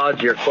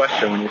dodge your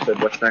question when you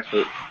said what's next,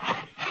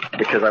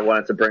 because I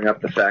wanted to bring up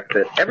the fact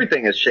that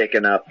everything is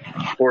shaken up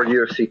for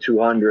UFC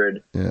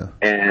 200. Yeah.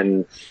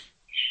 And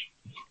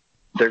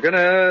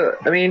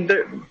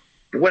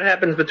what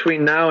happens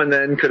between now and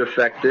then could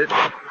affect it.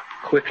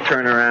 Quick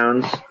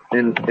turnarounds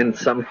in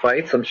some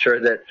fights. I'm sure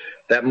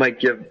that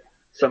might give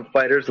some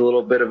fighters a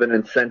little bit of an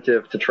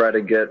incentive to try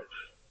to get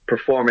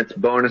performance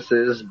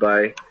bonuses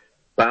by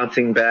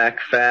bouncing back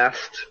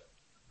fast.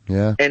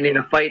 Yeah. Ending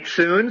a fight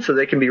soon so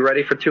they can be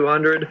ready for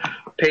 200.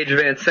 Paige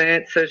Van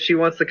Sant says she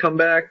wants to come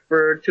back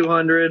for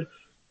 200.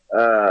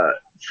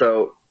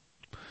 So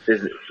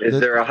is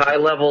there a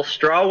high-level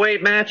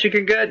strawweight match you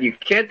can get? You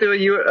can't do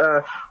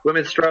a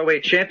women's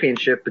strawweight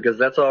championship because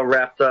that's all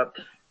wrapped up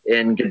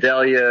in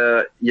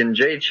Gedalia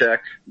Jędrzejczyk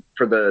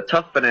for the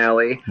tough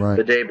finale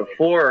the day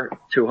before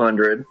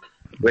 200,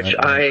 which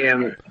I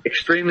am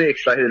extremely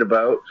excited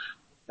about.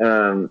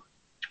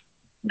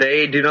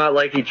 They do not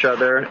like each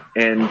other,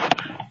 and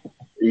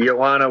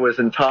Joanna was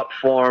in top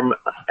form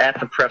at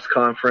the press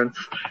conference.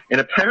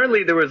 And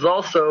apparently there was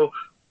also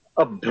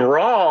a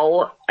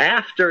brawl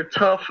after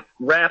Tough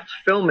wrapped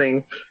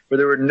filming where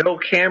there were no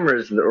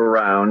cameras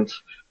around.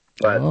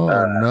 But,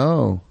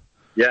 no.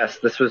 Yes,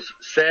 this was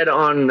said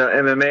on the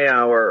MMA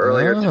Hour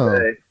earlier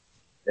today.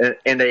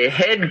 And a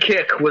head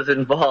kick was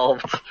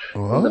involved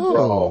in the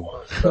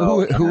brawl.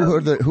 So,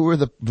 who were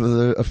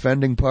the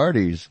offending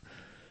parties?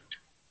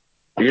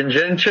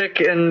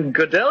 Jędrzejczyk and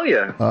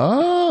Gedalia.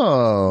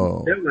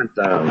 Oh. It went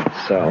down.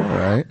 So. All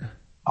right.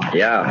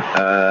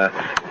 Yeah.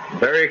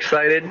 Very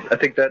excited. I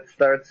think that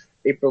starts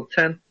April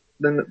 10th,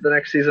 the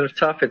next season of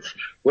Tough. It's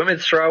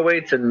women's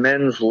strawweights and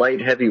men's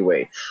light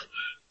heavyweights.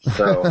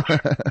 So.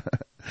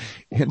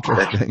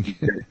 Interesting.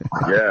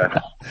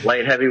 Yeah.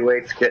 Light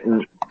heavyweights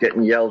getting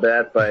yelled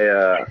at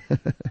by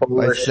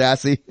by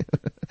Sassy.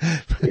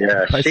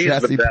 Yeah, by she's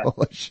Sassy the best.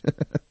 Polish.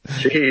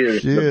 She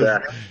is the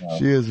best.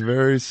 She is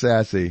very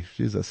sassy.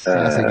 She's a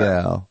sassy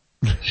gal.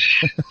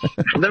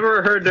 I've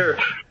never heard her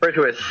referred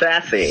to as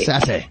sassy.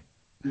 Sassy.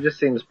 She just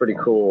seems pretty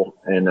cool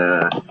and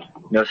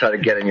knows how to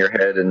get in your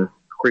head and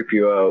creep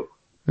you out.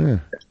 Yeah.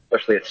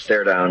 Especially at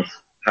stare downs.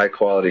 High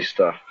quality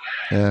stuff.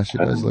 Yeah, she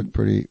does look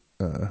pretty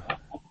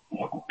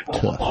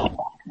tough.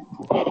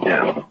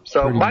 Yeah.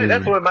 So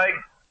that's what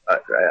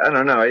I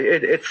don't know.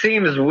 It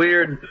seems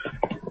weird.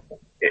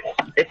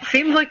 It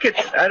seems like it's,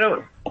 I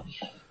don't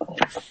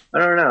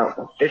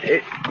know.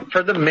 It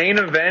for the main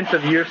event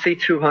of UFC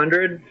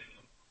 200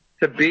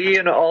 to be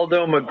an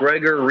Aldo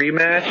McGregor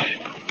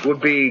rematch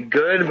would be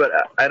good, but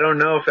I don't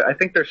know if, I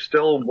think they're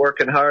still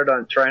working hard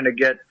on trying to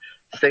get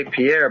St.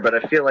 Pierre, but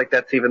I feel like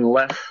that's even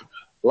less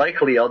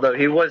likely, although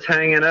he was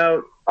hanging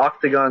out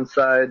Octagon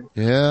side.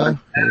 Yeah,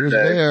 he was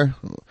there.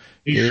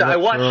 I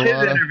watched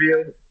his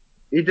interview.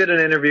 He did an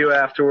interview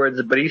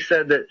afterwards, but he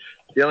said that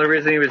the only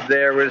reason he was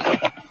there was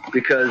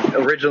because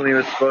originally he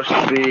was supposed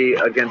to be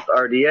against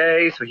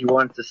RDA, so he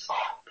wanted to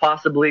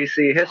possibly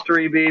see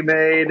history be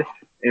made,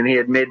 and he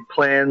had made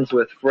plans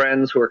with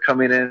friends who were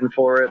coming in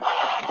for it,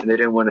 and they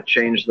didn't want to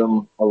change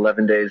them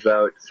 11 days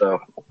out. So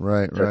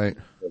right.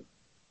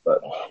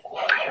 But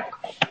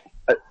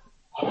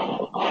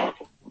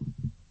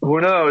who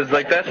knows?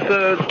 Like that's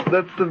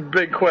the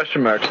big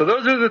question mark. So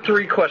those are the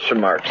three question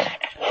marks.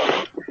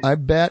 I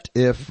bet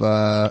if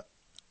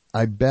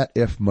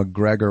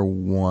McGregor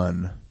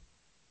won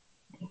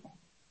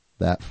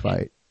that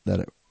fight, that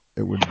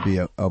it would be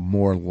a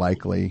more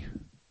likely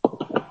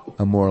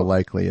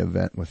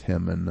event with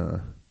him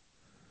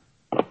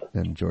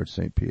and George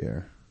St.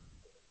 Pierre.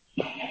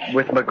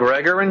 With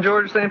McGregor and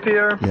George St.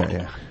 Pierre?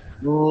 Yeah.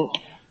 Well,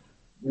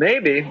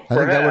 maybe. I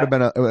think that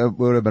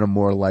would have been a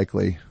more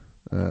likely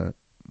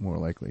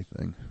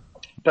thing.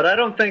 But I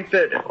don't think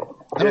that.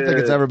 I don't think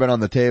it's ever been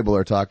on the table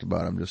or talked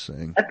about. I'm just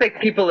saying. I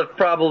think people have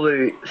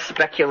probably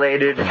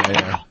speculated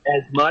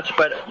as much,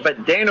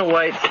 but Dana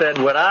White said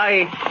what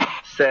I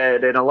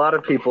said, and a lot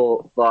of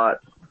people thought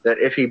that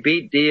if he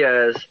beat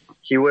Diaz,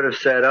 he would have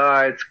said,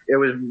 it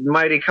was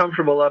mighty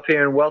comfortable up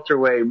here in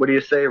welterweight. What do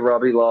you say,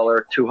 Robbie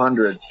Lawler,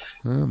 200?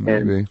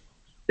 Maybe. And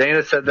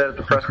Dana said that at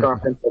the press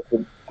conference.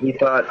 He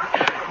thought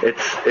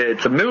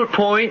it's a moot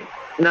point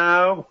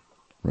now.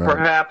 Right.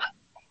 Perhaps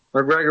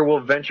McGregor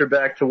will venture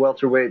back to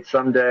welterweight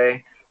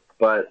someday,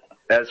 but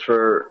as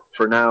for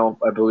now,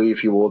 I believe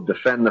he will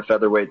defend the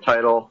featherweight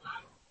title.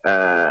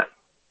 I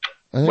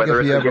think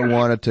if he ever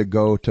wanted to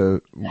go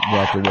to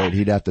welterweight,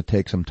 he'd have to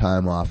take some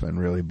time off and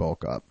really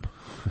bulk up.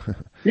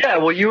 Yeah,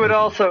 well, you would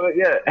also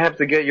have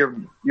to get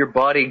your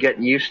body get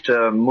used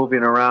to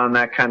moving around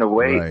that kind of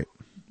weight. Right.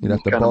 You'd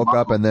have to bulk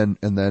up and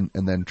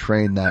then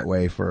train that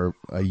way for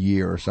a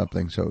year or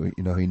something, so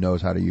he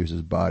knows how to use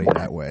his body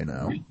that way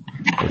now.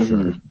 For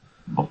sure.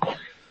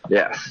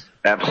 Yes,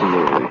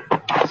 absolutely.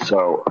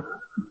 So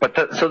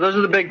those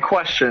are the big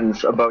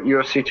questions about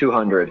UFC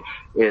 200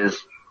 is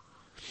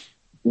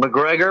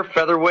McGregor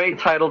featherweight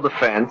title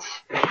defense,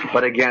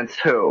 but against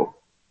who?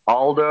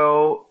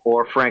 Aldo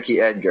or Frankie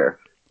Edgar?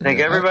 I think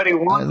everybody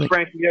wants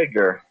Frankie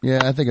Edgar.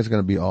 Yeah, I think it's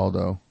going to be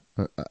Aldo.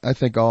 I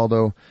think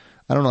Aldo,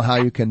 I don't know how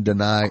you can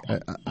deny.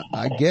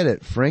 I get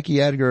it. Frankie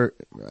Edgar,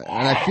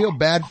 and I feel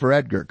bad for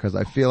Edgar because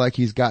I feel like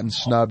he's gotten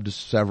snubbed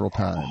several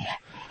times.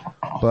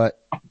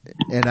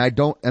 And I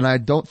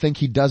don't think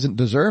he doesn't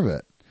deserve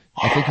it.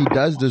 I think he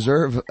does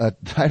deserve a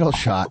title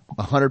shot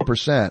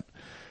 100%.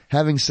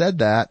 Having said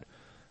that,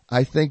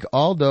 I think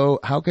Aldo,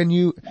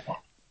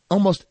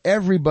 almost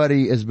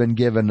everybody has been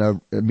given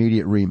an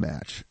immediate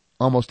rematch.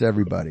 Almost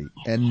everybody.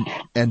 And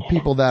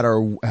people that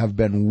have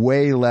been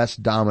way less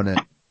dominant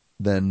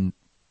than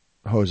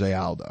Jose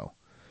Aldo.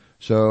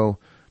 So,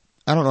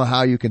 I don't know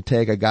how you can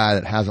take a guy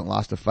that hasn't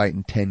lost a fight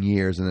in 10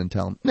 years and then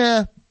tell him,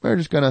 nah, we're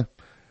just gonna,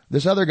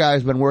 this other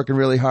guy's been working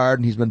really hard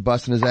and he's been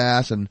busting his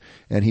ass and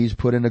he's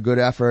put in a good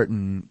effort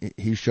and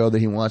he showed that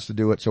he wants to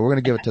do it. So we're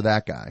gonna give it to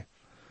that guy.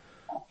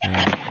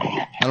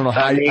 I don't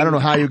know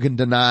how you can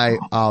deny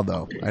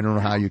Aldo. I don't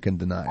know how you can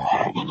deny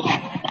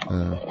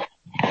it.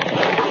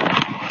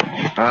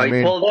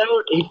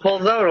 He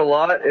pulls out a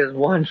lot is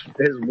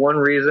one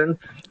reason.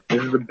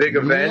 This is a big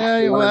event.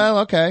 Yeah, well,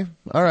 okay.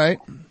 All right.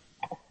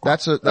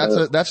 That's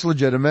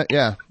legitimate.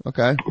 Yeah.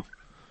 Okay.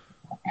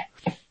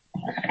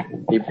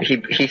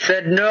 He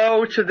said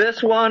no to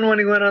this one when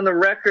he went on the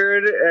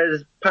record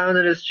as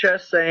pounding his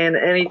chest saying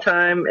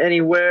anytime,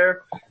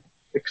 anywhere,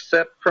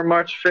 except for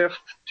March 5th,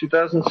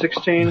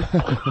 2016.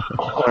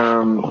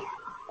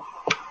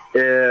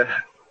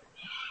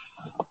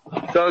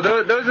 So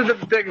those are the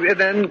big, and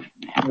then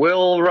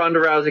will Ronda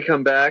Rousey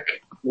come back?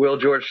 Will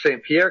George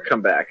St. Pierre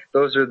come back?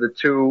 Those are the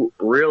two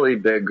really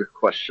big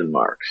question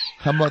marks.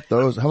 How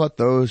about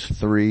those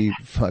three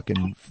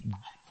fucking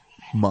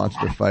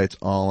monster fights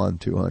all on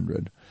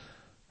 200?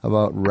 How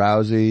about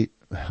Rousey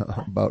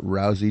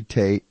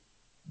Tate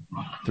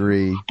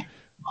 3,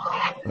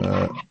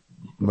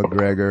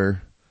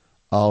 McGregor,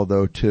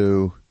 Aldo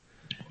 2,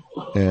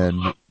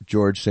 and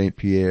George St.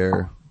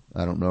 Pierre,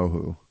 I don't know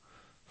who.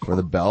 For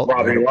the belt?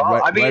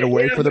 Right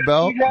away for the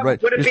belt?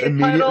 Right. Would it be a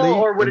title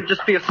or would it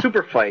just be a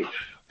super fight?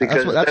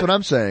 Because that's what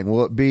I'm saying.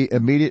 Will it be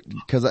immediate?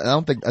 Because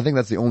I think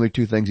that's the only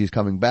two things he's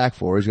coming back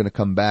for. He's going to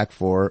come back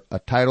for a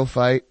title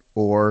fight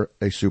or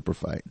a super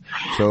fight.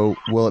 So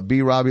will it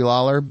be Robbie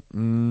Lawler?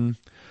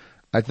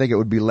 I think it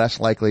would be less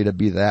likely to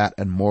be that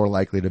and more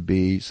likely to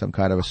be some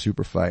kind of a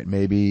super fight.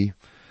 Maybe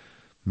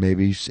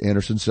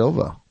Anderson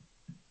Silva.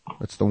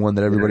 That's the one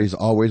that everybody's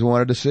always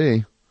wanted to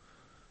see.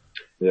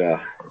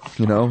 Yeah.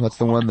 You know, that's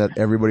the one that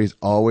everybody's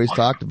always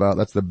talked about.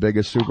 That's the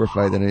biggest super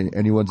fight that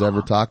anyone's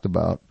ever talked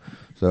about.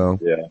 So,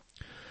 yeah.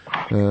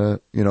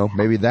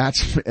 Maybe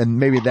that's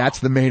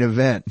the main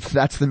event.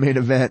 That's the main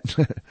event.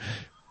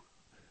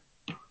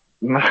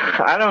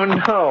 I don't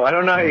know. I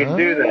don't know how you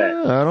do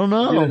that. I don't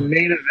know. The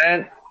main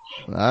event.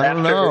 I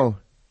don't know.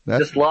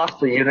 Just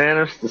lost a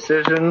unanimous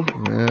decision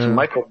to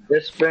Michael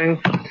Bisping.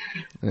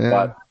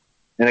 Yeah.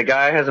 And a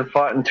guy hasn't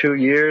fought in 2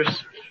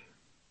 years.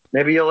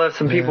 Maybe you'll have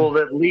some people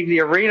that leave the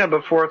arena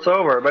before it's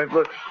over. But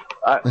look,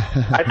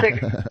 I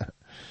think,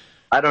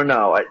 I don't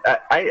know.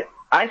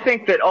 I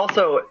think that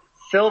also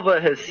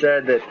Silva has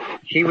said that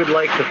he would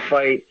like to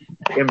fight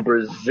in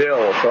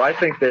Brazil. So I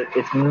think that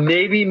it's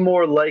maybe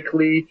more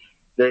likely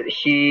that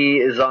he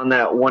is on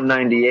that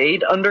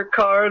 198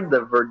 undercard,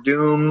 the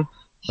Werdum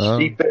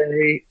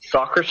Stipe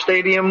soccer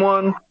stadium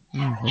one.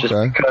 Just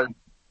because,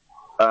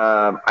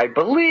 I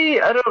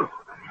don't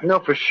know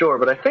for sure,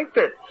 but I think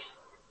that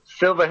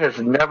Silva has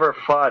never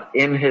fought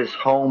in his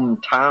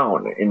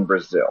hometown in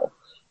Brazil.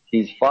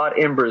 He's fought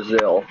in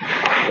Brazil,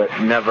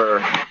 but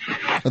never.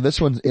 And this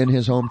one's in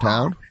his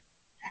hometown?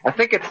 I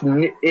think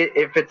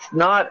if it's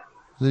not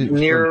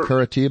near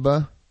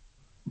Curitiba.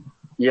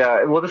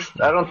 Yeah, well,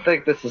 I don't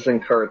think this is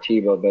in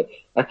Curitiba, but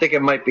I think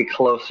it might be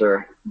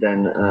closer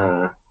than.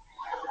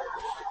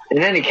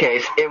 In any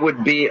case, it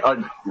would be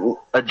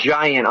a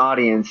giant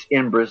audience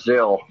in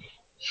Brazil,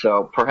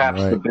 so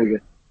perhaps the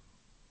biggest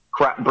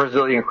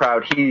Brazilian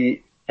crowd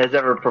he has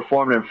ever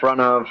performed in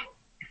front of,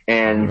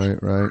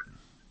 and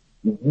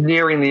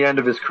nearing the end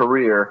of his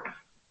career,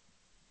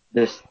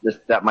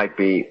 that might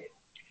be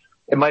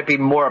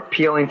more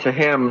appealing to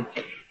him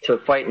to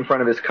fight in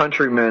front of his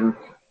countrymen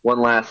one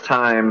last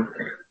time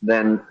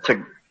than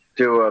to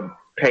do a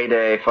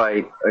payday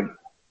fight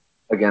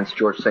against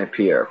George St.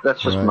 Pierre.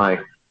 That's just my.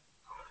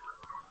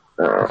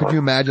 Could you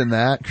imagine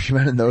that? Could you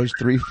imagine those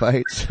three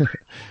fights?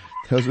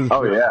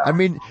 Yeah. I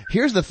mean,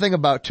 here's the thing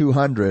about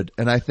 200,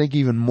 and I think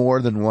even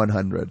more than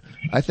 100.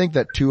 I think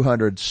that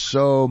 200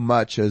 so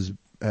much is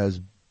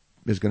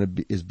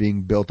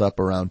being built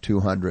up around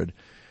 200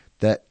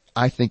 that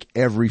I think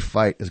every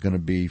fight is going to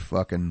be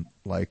fucking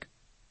like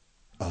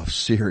a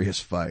serious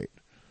fight.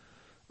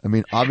 I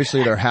mean,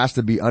 obviously there has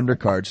to be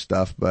undercard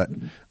stuff, but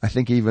I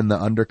think even the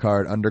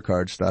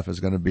undercard stuff is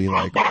going to be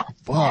like,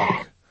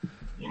 fuck.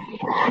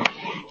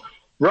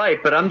 Right,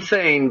 but I'm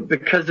saying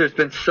because there's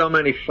been so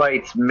many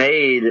fights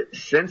made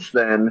since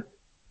then,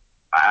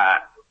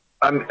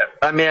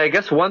 I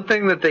guess one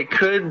thing that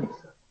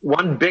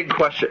one big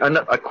question,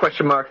 a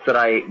question mark that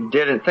I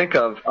didn't think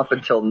of up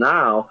until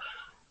now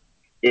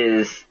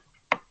is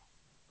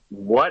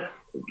what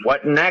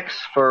next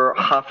for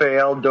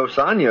Rafael Dos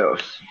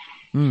Anjos?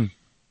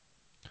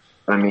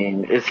 I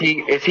mean, is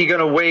he going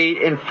to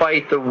wait and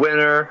fight the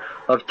winner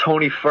of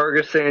Tony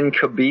Ferguson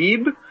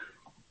Khabib?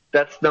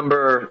 That's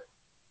number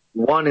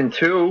 1 and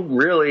 2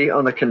 really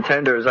on the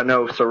contenders. I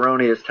know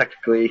Cerrone is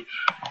technically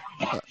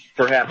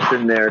perhaps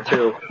in there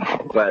too.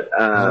 But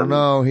I don't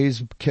know.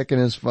 He's kicking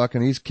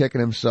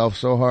himself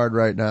so hard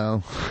right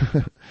now.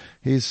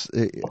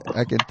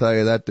 I can tell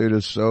you that dude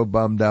is so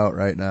bummed out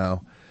right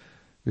now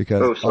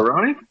because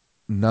Cerrone?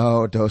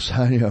 No, Dos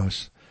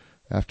Anjos.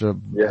 After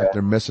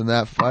missing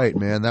that fight,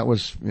 man, that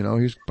was,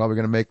 he's probably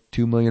going to make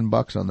 $2 million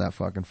on that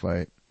fucking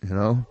fight,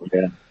 Yeah.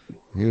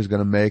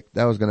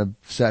 That was going to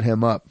set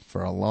him up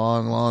for a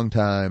long, long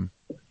time.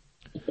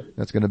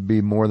 That's going to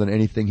be more than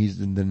anything he's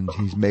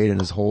made in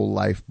his whole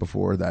life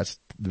before this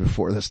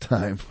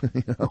time,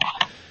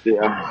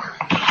 Yeah.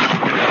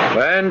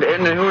 And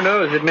who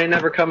knows? It may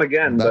never come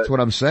again. That's what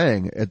I'm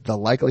saying. The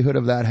likelihood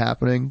of that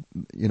happening,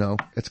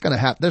 it's going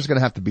to there's going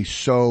to have to be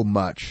so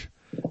much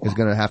is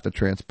going to have to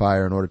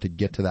transpire in order to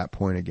get to that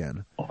point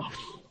again.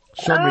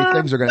 So many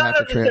things are going to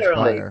have to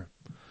transpire.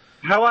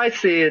 How I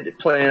see it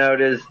playing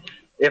out is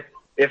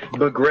if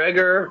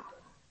McGregor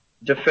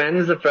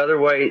defends the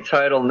featherweight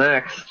title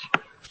next,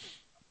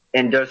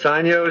 and Dos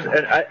Anjos,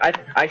 and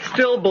I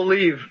still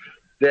believe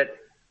that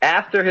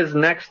after his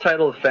next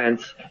title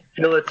defense,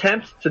 he'll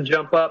attempt to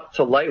jump up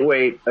to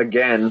lightweight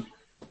again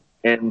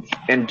and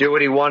do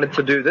what he wanted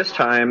to do this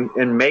time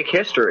and make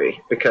history,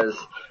 because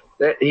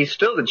he's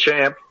still the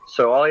champ.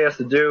 So all he has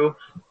to do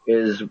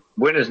is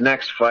win his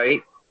next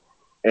fight.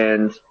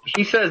 And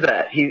he says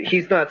that.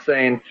 He's not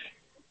saying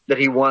that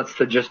he wants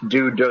to just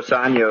do Dos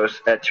Anjos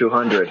at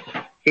 200.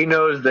 He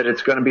knows that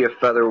it's going to be a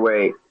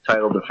featherweight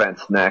title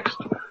defense next.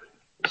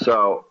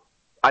 So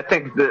I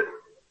think that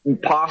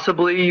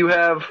possibly you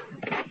have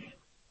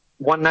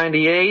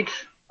 198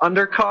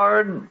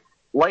 undercard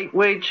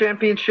lightweight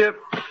championship.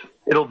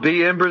 It'll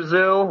be in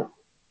Brazil.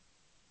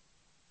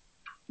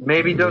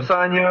 Maybe Dos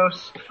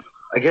Anjos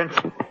against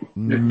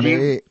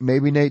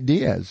maybe Nate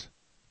Diaz.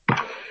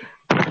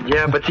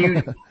 Yeah, but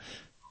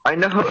I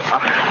know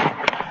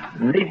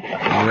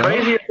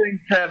crazier things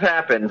have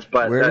happened,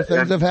 but weirder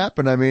things have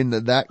happened. I mean,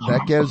 that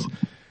gives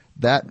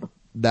that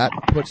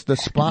puts the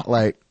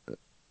spotlight,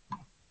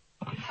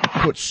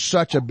 puts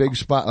such a big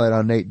spotlight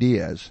on Nate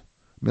Diaz.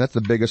 I mean, that's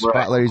the biggest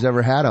spotlight he's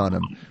ever had on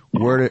him.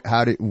 What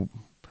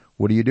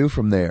do you do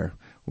from there?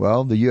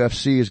 Well, the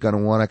UFC is going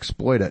to want to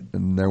exploit it,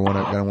 and they're going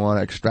to want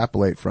to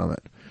extrapolate from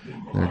it.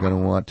 They're going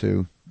to want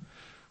to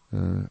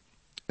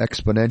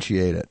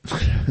exponentiate it.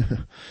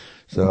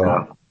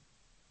 So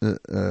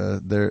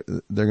they're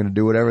going to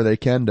do whatever they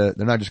can to.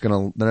 They're not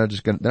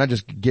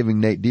just giving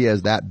Nate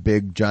Diaz that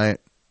big giant,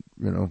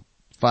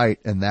 fight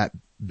and that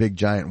big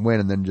giant win,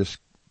 and then just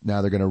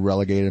now they're going to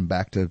relegate him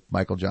back to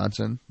Michael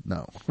Johnson.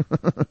 No.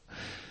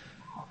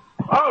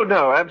 Oh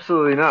no,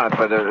 absolutely not.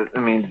 But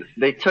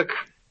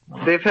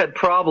they've had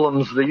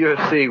problems, the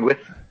UFC, with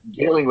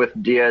dealing with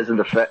Diaz in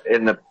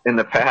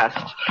the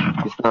past.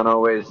 He's not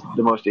always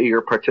the most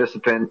eager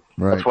participant.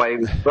 Right. That's why he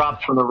was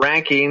dropped from the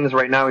rankings.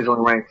 Right now he's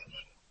only ranked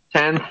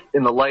 10th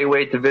in the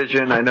lightweight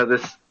division. I know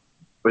this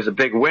was a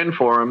big win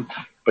for him,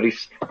 but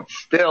he's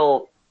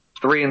still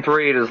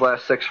 3-3 in his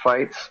last 6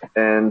 fights,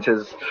 and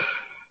his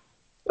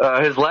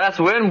last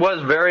win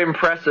was very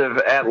impressive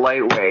at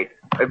lightweight.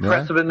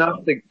 Impressive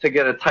enough to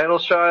get a title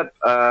shot.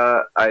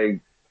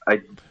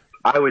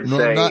 I would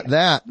say not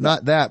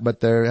that, but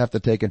they have to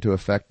take into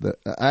effect that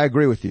I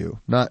agree with you.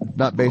 Not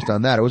based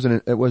on that. It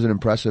was an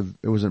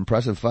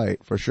impressive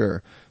fight for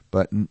sure,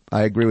 but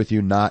I agree with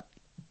you. Not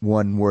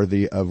one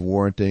worthy of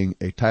warranting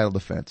a title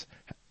defense.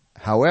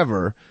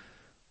 However,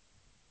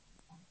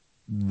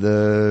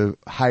 the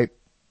hype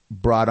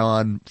brought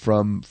on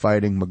from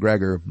fighting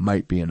McGregor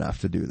might be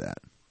enough to do that,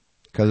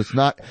 because it's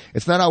not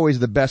always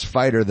the best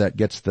fighter that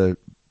gets to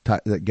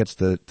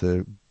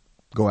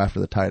go after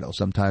the title.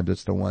 Sometimes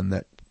it's the one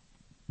that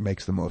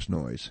makes the most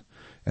noise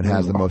and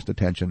has the most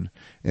attention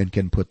and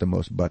can put the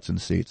most butts in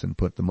seats and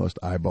put the most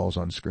eyeballs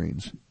on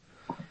screens.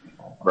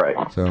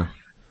 Right. So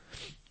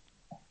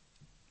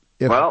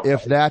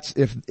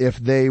if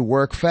they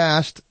work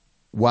fast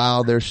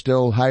while there's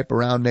still hype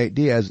around Nate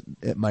Diaz,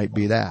 it might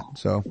be that.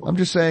 So I'm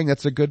just saying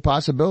that's a good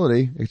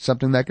possibility. It's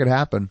something that could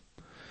happen.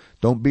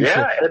 Don't be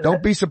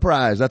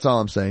surprised. That's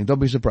all I'm saying. Don't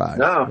be surprised.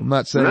 No, I'm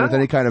not saying with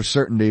any kind of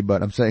certainty,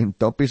 but I'm saying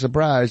don't be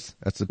surprised.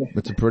 It's a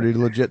pretty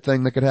legit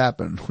thing that could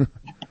happen.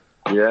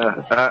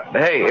 Yeah.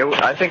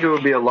 I think it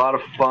would be a lot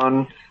of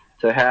fun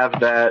to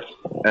have that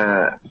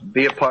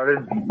be a part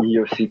of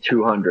UFC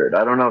 200.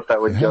 I don't know if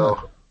that would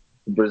go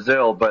to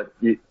Brazil, but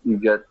you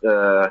get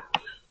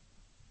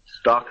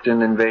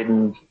Stockton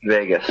invading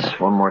Vegas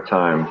one more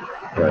time.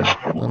 But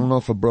I don't know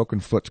if a broken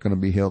foot's going to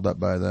be healed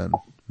up by then.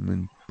 I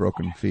mean,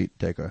 broken feet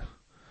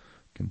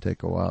can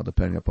take a while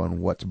depending upon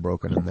what's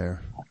broken in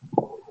there.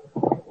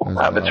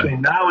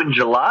 Between now and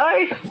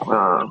July?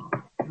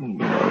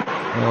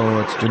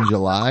 It's in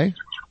July?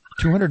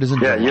 200 is in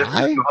July? Yeah,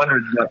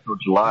 200 is not till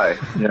July.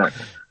 Yeah.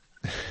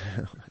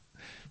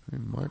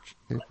 March,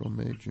 April,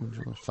 May, June,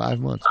 July. 5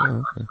 months.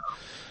 Oh, okay.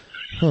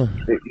 Huh.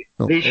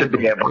 He should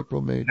be able.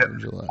 April, May, June,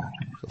 July.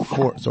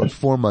 So it's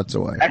 4 months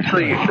away.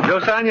 Actually,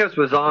 Dos Anjos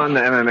was on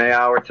the MMA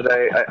Hour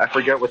today. I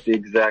forget what the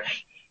exact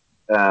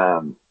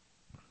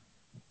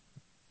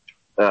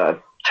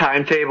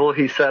timetable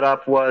he set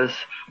up was,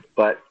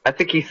 But I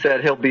think he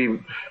said he'll be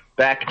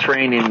back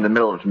training in the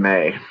middle of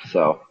May.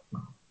 So.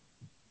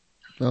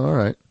 All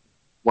right.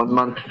 1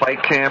 month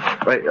fight camp.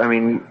 Right? I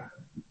mean,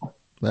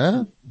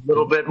 a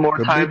little bit more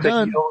time to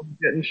heal and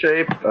get in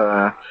shape.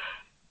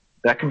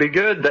 That could be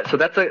good. So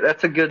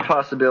that's a good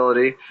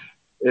possibility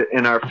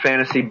in our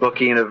fantasy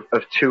booking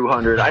of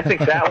 200. I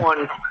think that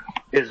one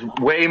is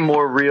way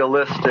more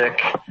realistic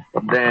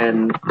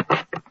than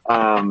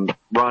Ronda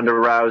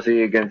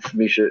Rousey against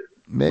Misha.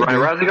 Maybe. Ronda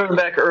Rousey going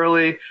back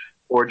early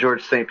or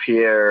George St.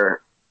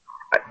 Pierre.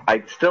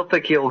 I still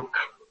think he'll.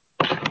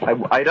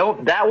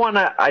 That one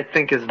I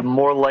think is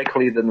more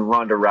likely than the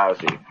Ronda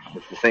Rousey.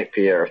 It's the St.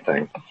 Pierre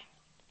thing.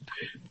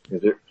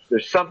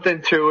 There's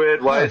something to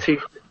it. Why is he?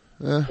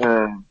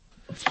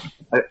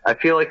 I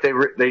feel like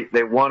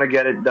they want to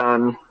get it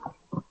done,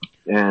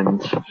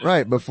 and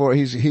right before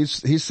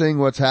he's seeing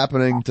what's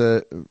happening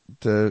to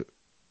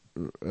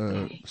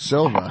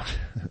Silva.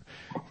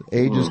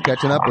 Age is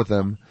catching up with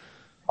him.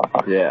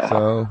 Yeah.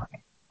 So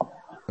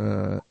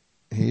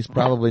he's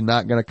probably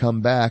not going to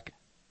come back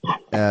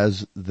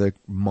as the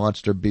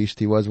monster beast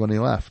he was when he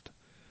left.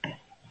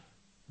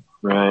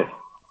 Right.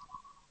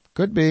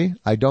 Could be.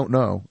 I don't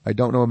know. I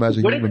don't know him as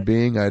a human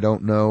being. I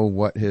don't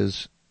know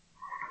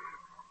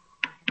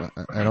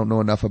I don't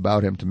know enough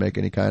about him to make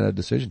any kind of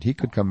decision. He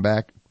could come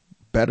back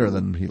better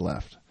than he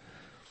left.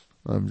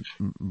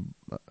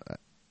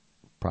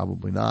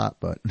 Probably not,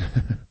 but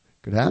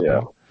could happen.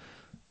 Yeah.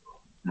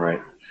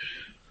 Right.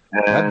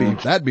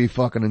 That'd be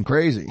fucking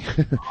crazy.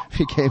 If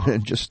he came in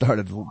and just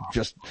started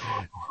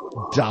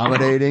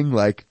dominating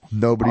like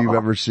nobody you've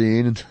ever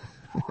seen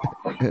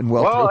in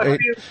welterweight.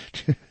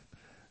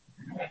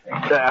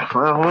 Yeah,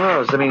 well, who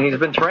knows? I mean, he's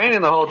been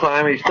training the whole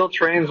time. He still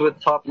trains with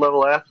top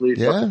level athletes.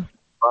 Yeah.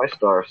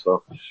 5-star,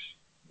 so.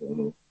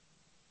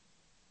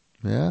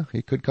 Yeah,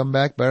 he could come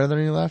back better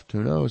than he left.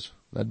 Who knows?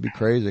 That'd be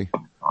crazy.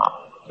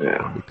 Yeah.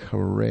 That'd be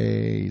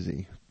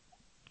crazy.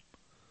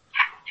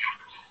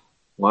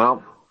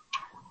 Well,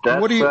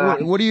 what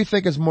do you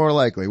think is more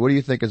likely? What do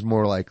you think is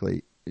more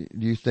likely?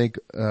 Do you think,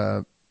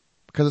 because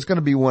it's going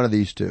to be one of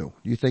these two.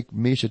 Do you think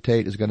Misha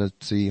Tate is going to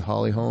see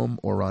Holly Holm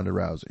or Ronda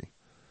Rousey?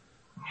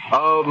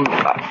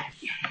 I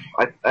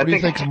what do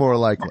you think's more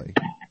likely?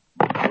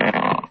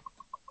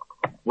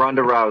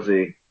 Ronda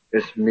Rousey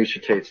is Misha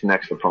Tate's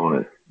next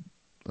opponent.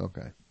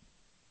 Okay.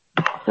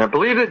 I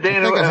believe that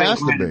Dana. I think it has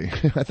to be.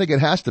 I think it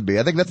has to be.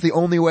 I think that's the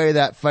only way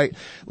that fight.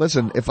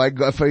 Listen, if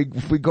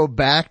we go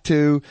back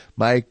to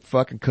my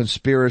fucking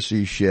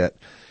conspiracy shit,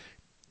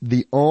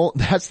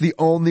 that's the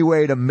only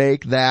way to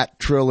make that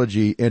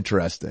trilogy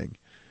interesting.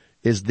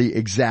 Is the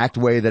exact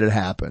way that it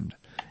happened.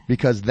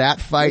 Because that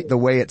fight, the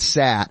way it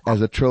sat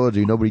as a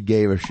trilogy, nobody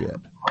gave a shit.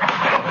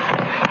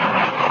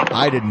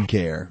 I didn't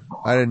care.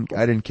 I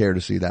didn't care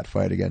to see that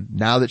fight again.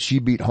 Now that she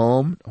beat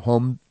Holm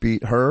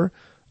beat her,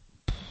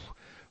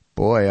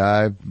 boy,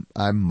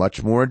 I'm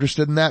much more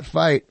interested in that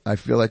fight. I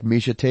feel like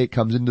Misha Tate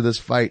comes into this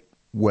fight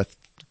with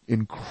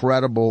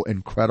incredible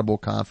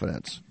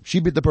confidence.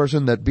 She beat the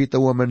person that beat the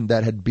woman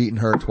that had beaten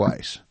her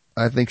twice.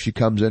 I think she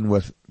comes in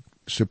with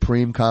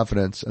supreme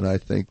confidence, and I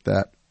think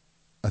it's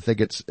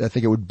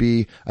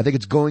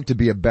going to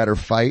be a better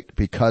fight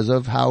because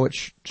of how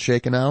it's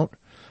shaken out.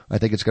 I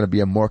think it's going to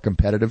be a more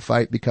competitive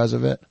fight because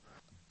of it.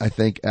 I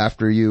think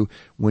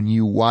when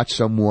you watch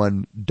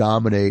someone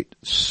dominate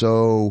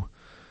so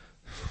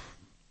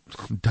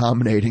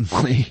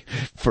dominatingly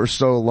for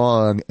so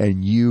long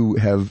and you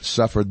have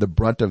suffered the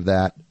brunt of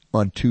that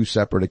on two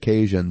separate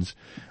occasions,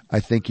 I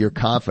think your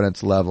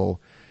confidence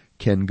level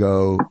can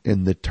go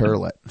in the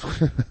turlet.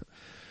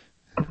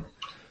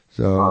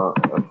 So,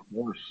 of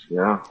course,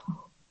 yeah.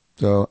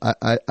 So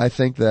I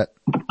think that,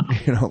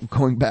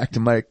 going back to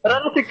my... But I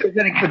don't think there's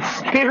any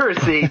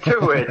conspiracy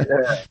to it.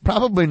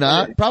 Probably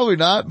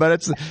not,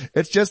 but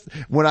it's just,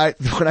 when I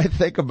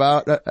think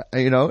about,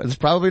 it's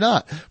probably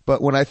not.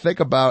 But when I think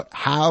about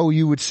how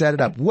you would set it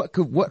up, what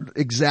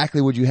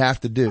exactly would you have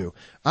to do?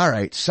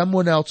 Alright,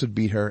 someone else would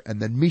beat her, and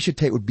then Misha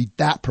Tate would beat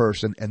that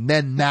person, and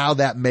then now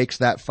that makes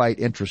that fight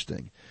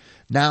interesting.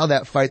 Now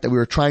that fight that we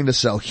were trying to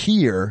sell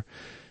here,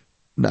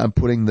 I'm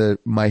putting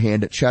my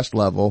hand at chest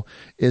level,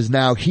 is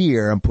now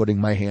here. I'm putting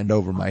my hand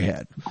over my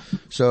head.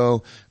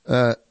 So,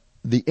 the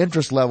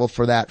interest level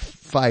for that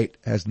fight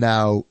has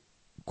now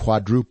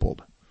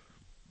quadrupled.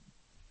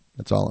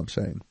 That's all I'm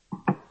saying.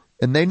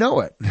 And they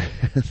know it.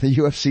 The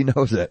UFC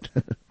knows it.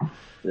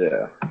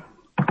 Yeah.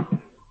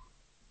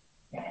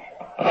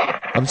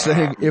 I'm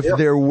saying if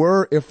there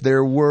were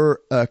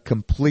a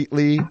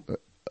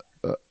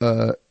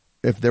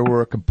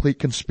complete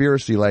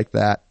conspiracy like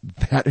that,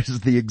 that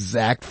is the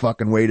exact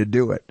fucking way to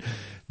do it.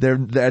 You're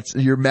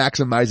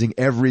maximizing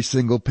every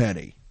single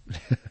penny.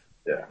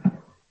 Yeah.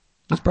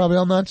 It's probably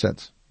all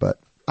nonsense,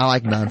 but I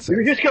like nonsense.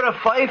 You're just gonna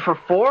fight for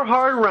 4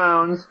 hard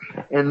rounds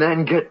and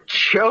then get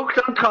choked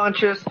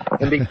unconscious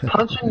and be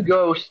punching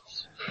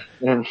ghosts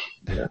and,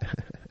 yeah.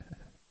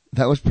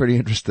 That was pretty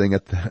interesting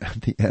at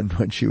the end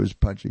when she was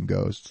punching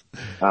ghosts.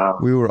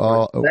 We were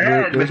all,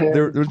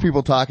 there was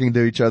people talking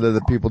to each other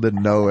that people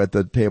didn't know at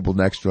the table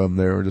next to them.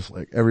 They were just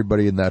like,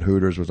 everybody in that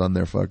Hooters was on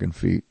their fucking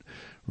feet.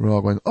 We're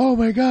all going, oh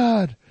my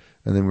God.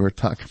 And then we're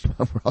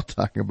all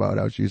talking about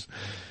how she's,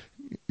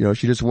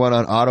 she just went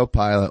on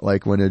autopilot,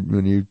 like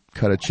when you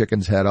cut a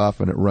chicken's head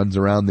off and it runs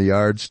around the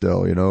yard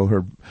still, all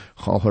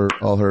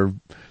her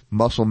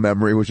muscle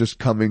memory was just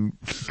coming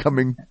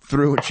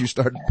through, and she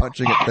started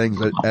punching at things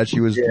as she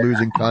was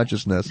losing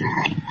consciousness.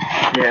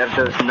 Yeah,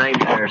 those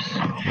nightmares.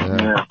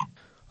 Yeah.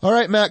 All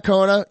right, Matt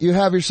Kona, you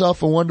have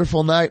yourself a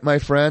wonderful night, my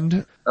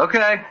friend.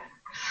 Okay.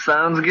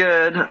 Sounds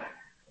good.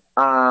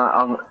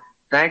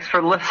 Thanks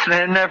for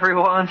listening,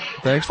 everyone.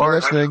 Thanks for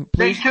listening.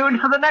 Stay tuned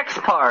for the next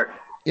part.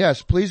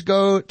 Yes, please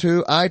go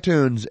to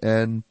iTunes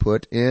and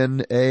put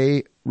in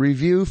a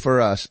review for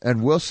us,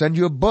 and we'll send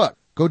you a book.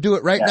 Go do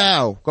it right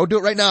now. Go do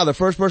it right now. The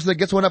first person that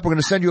gets one up, we're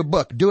going to send you a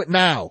book. Do it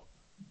now.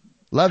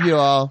 Love you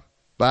all.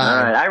 Bye.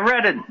 All right. I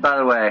read it, by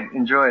the way.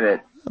 Enjoyed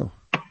it. Oh.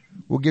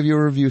 We'll give you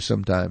a review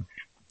sometime.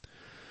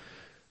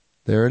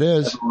 There it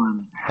is. He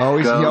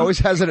always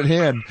has it at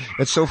hand.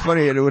 It's so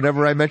funny.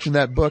 Whenever I mention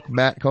that book,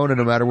 Matt Kona,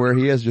 no matter where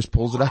he is, just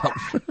pulls it out.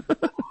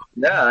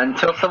 Yeah,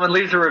 until someone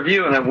leaves a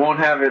review and I won't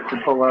have it to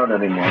pull out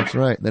anymore. That's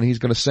right. Then he's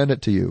going to send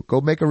it to you. Go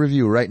make a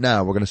review right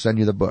now. We're going to send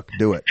you the book.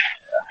 Do it.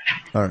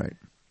 All right.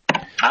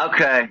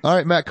 Okay. All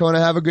right, Matt Kona,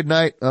 have a good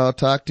night. I'll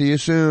talk to you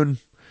soon.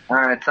 All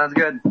right, sounds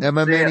good.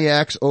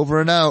 MMAniacs over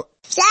and out.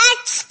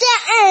 That's the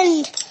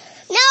end.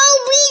 No,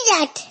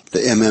 read it. The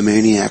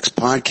MMAniacs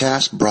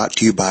podcast brought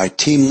to you by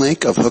Team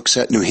Link of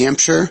Hooksett, New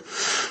Hampshire.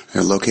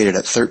 They're located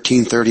at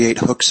 1338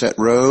 Hooksett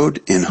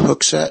Road in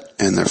Hooksett,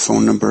 and their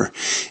phone number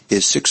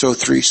is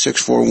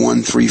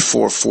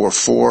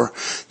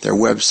 603-641-3444. Their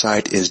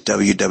website is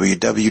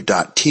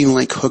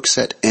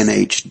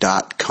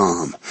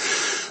www.teamlinkhooksettnh.com.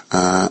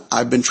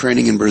 I've been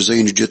training in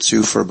Brazilian Jiu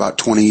Jitsu for about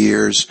 20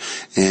 years,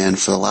 and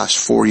for the last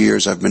 4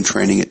 years I've been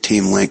training at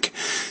Team Link,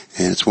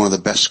 and it's one of the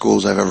best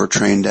schools I've ever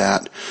trained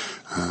at.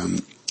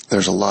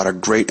 There's a lot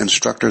of great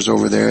instructors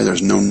over there.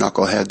 There's no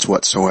knuckleheads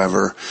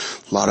whatsoever.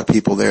 A lot of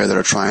people there that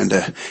are trying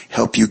to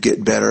help you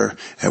get better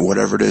at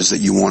whatever it is that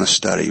you want to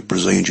study.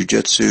 Brazilian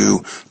Jiu-Jitsu,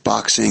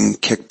 boxing,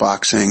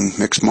 kickboxing,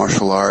 mixed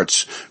martial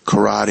arts,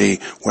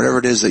 karate, whatever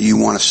it is that you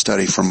want to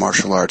study for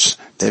martial arts,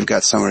 they've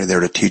got somebody there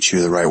to teach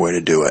you the right way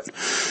to do it.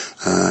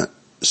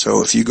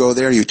 So if you go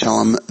there, you tell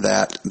them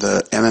that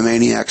the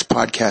MMAniacs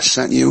podcast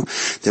sent you,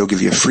 they'll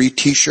give you a free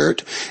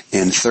t-shirt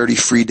and 30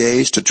 free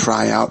days to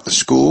try out the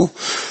school.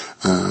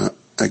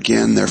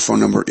 Again, their phone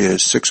number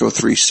is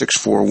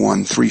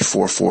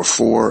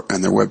 603-641-3444,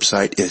 and their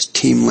website is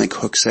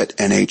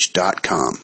teamlinkhooksettnh.com.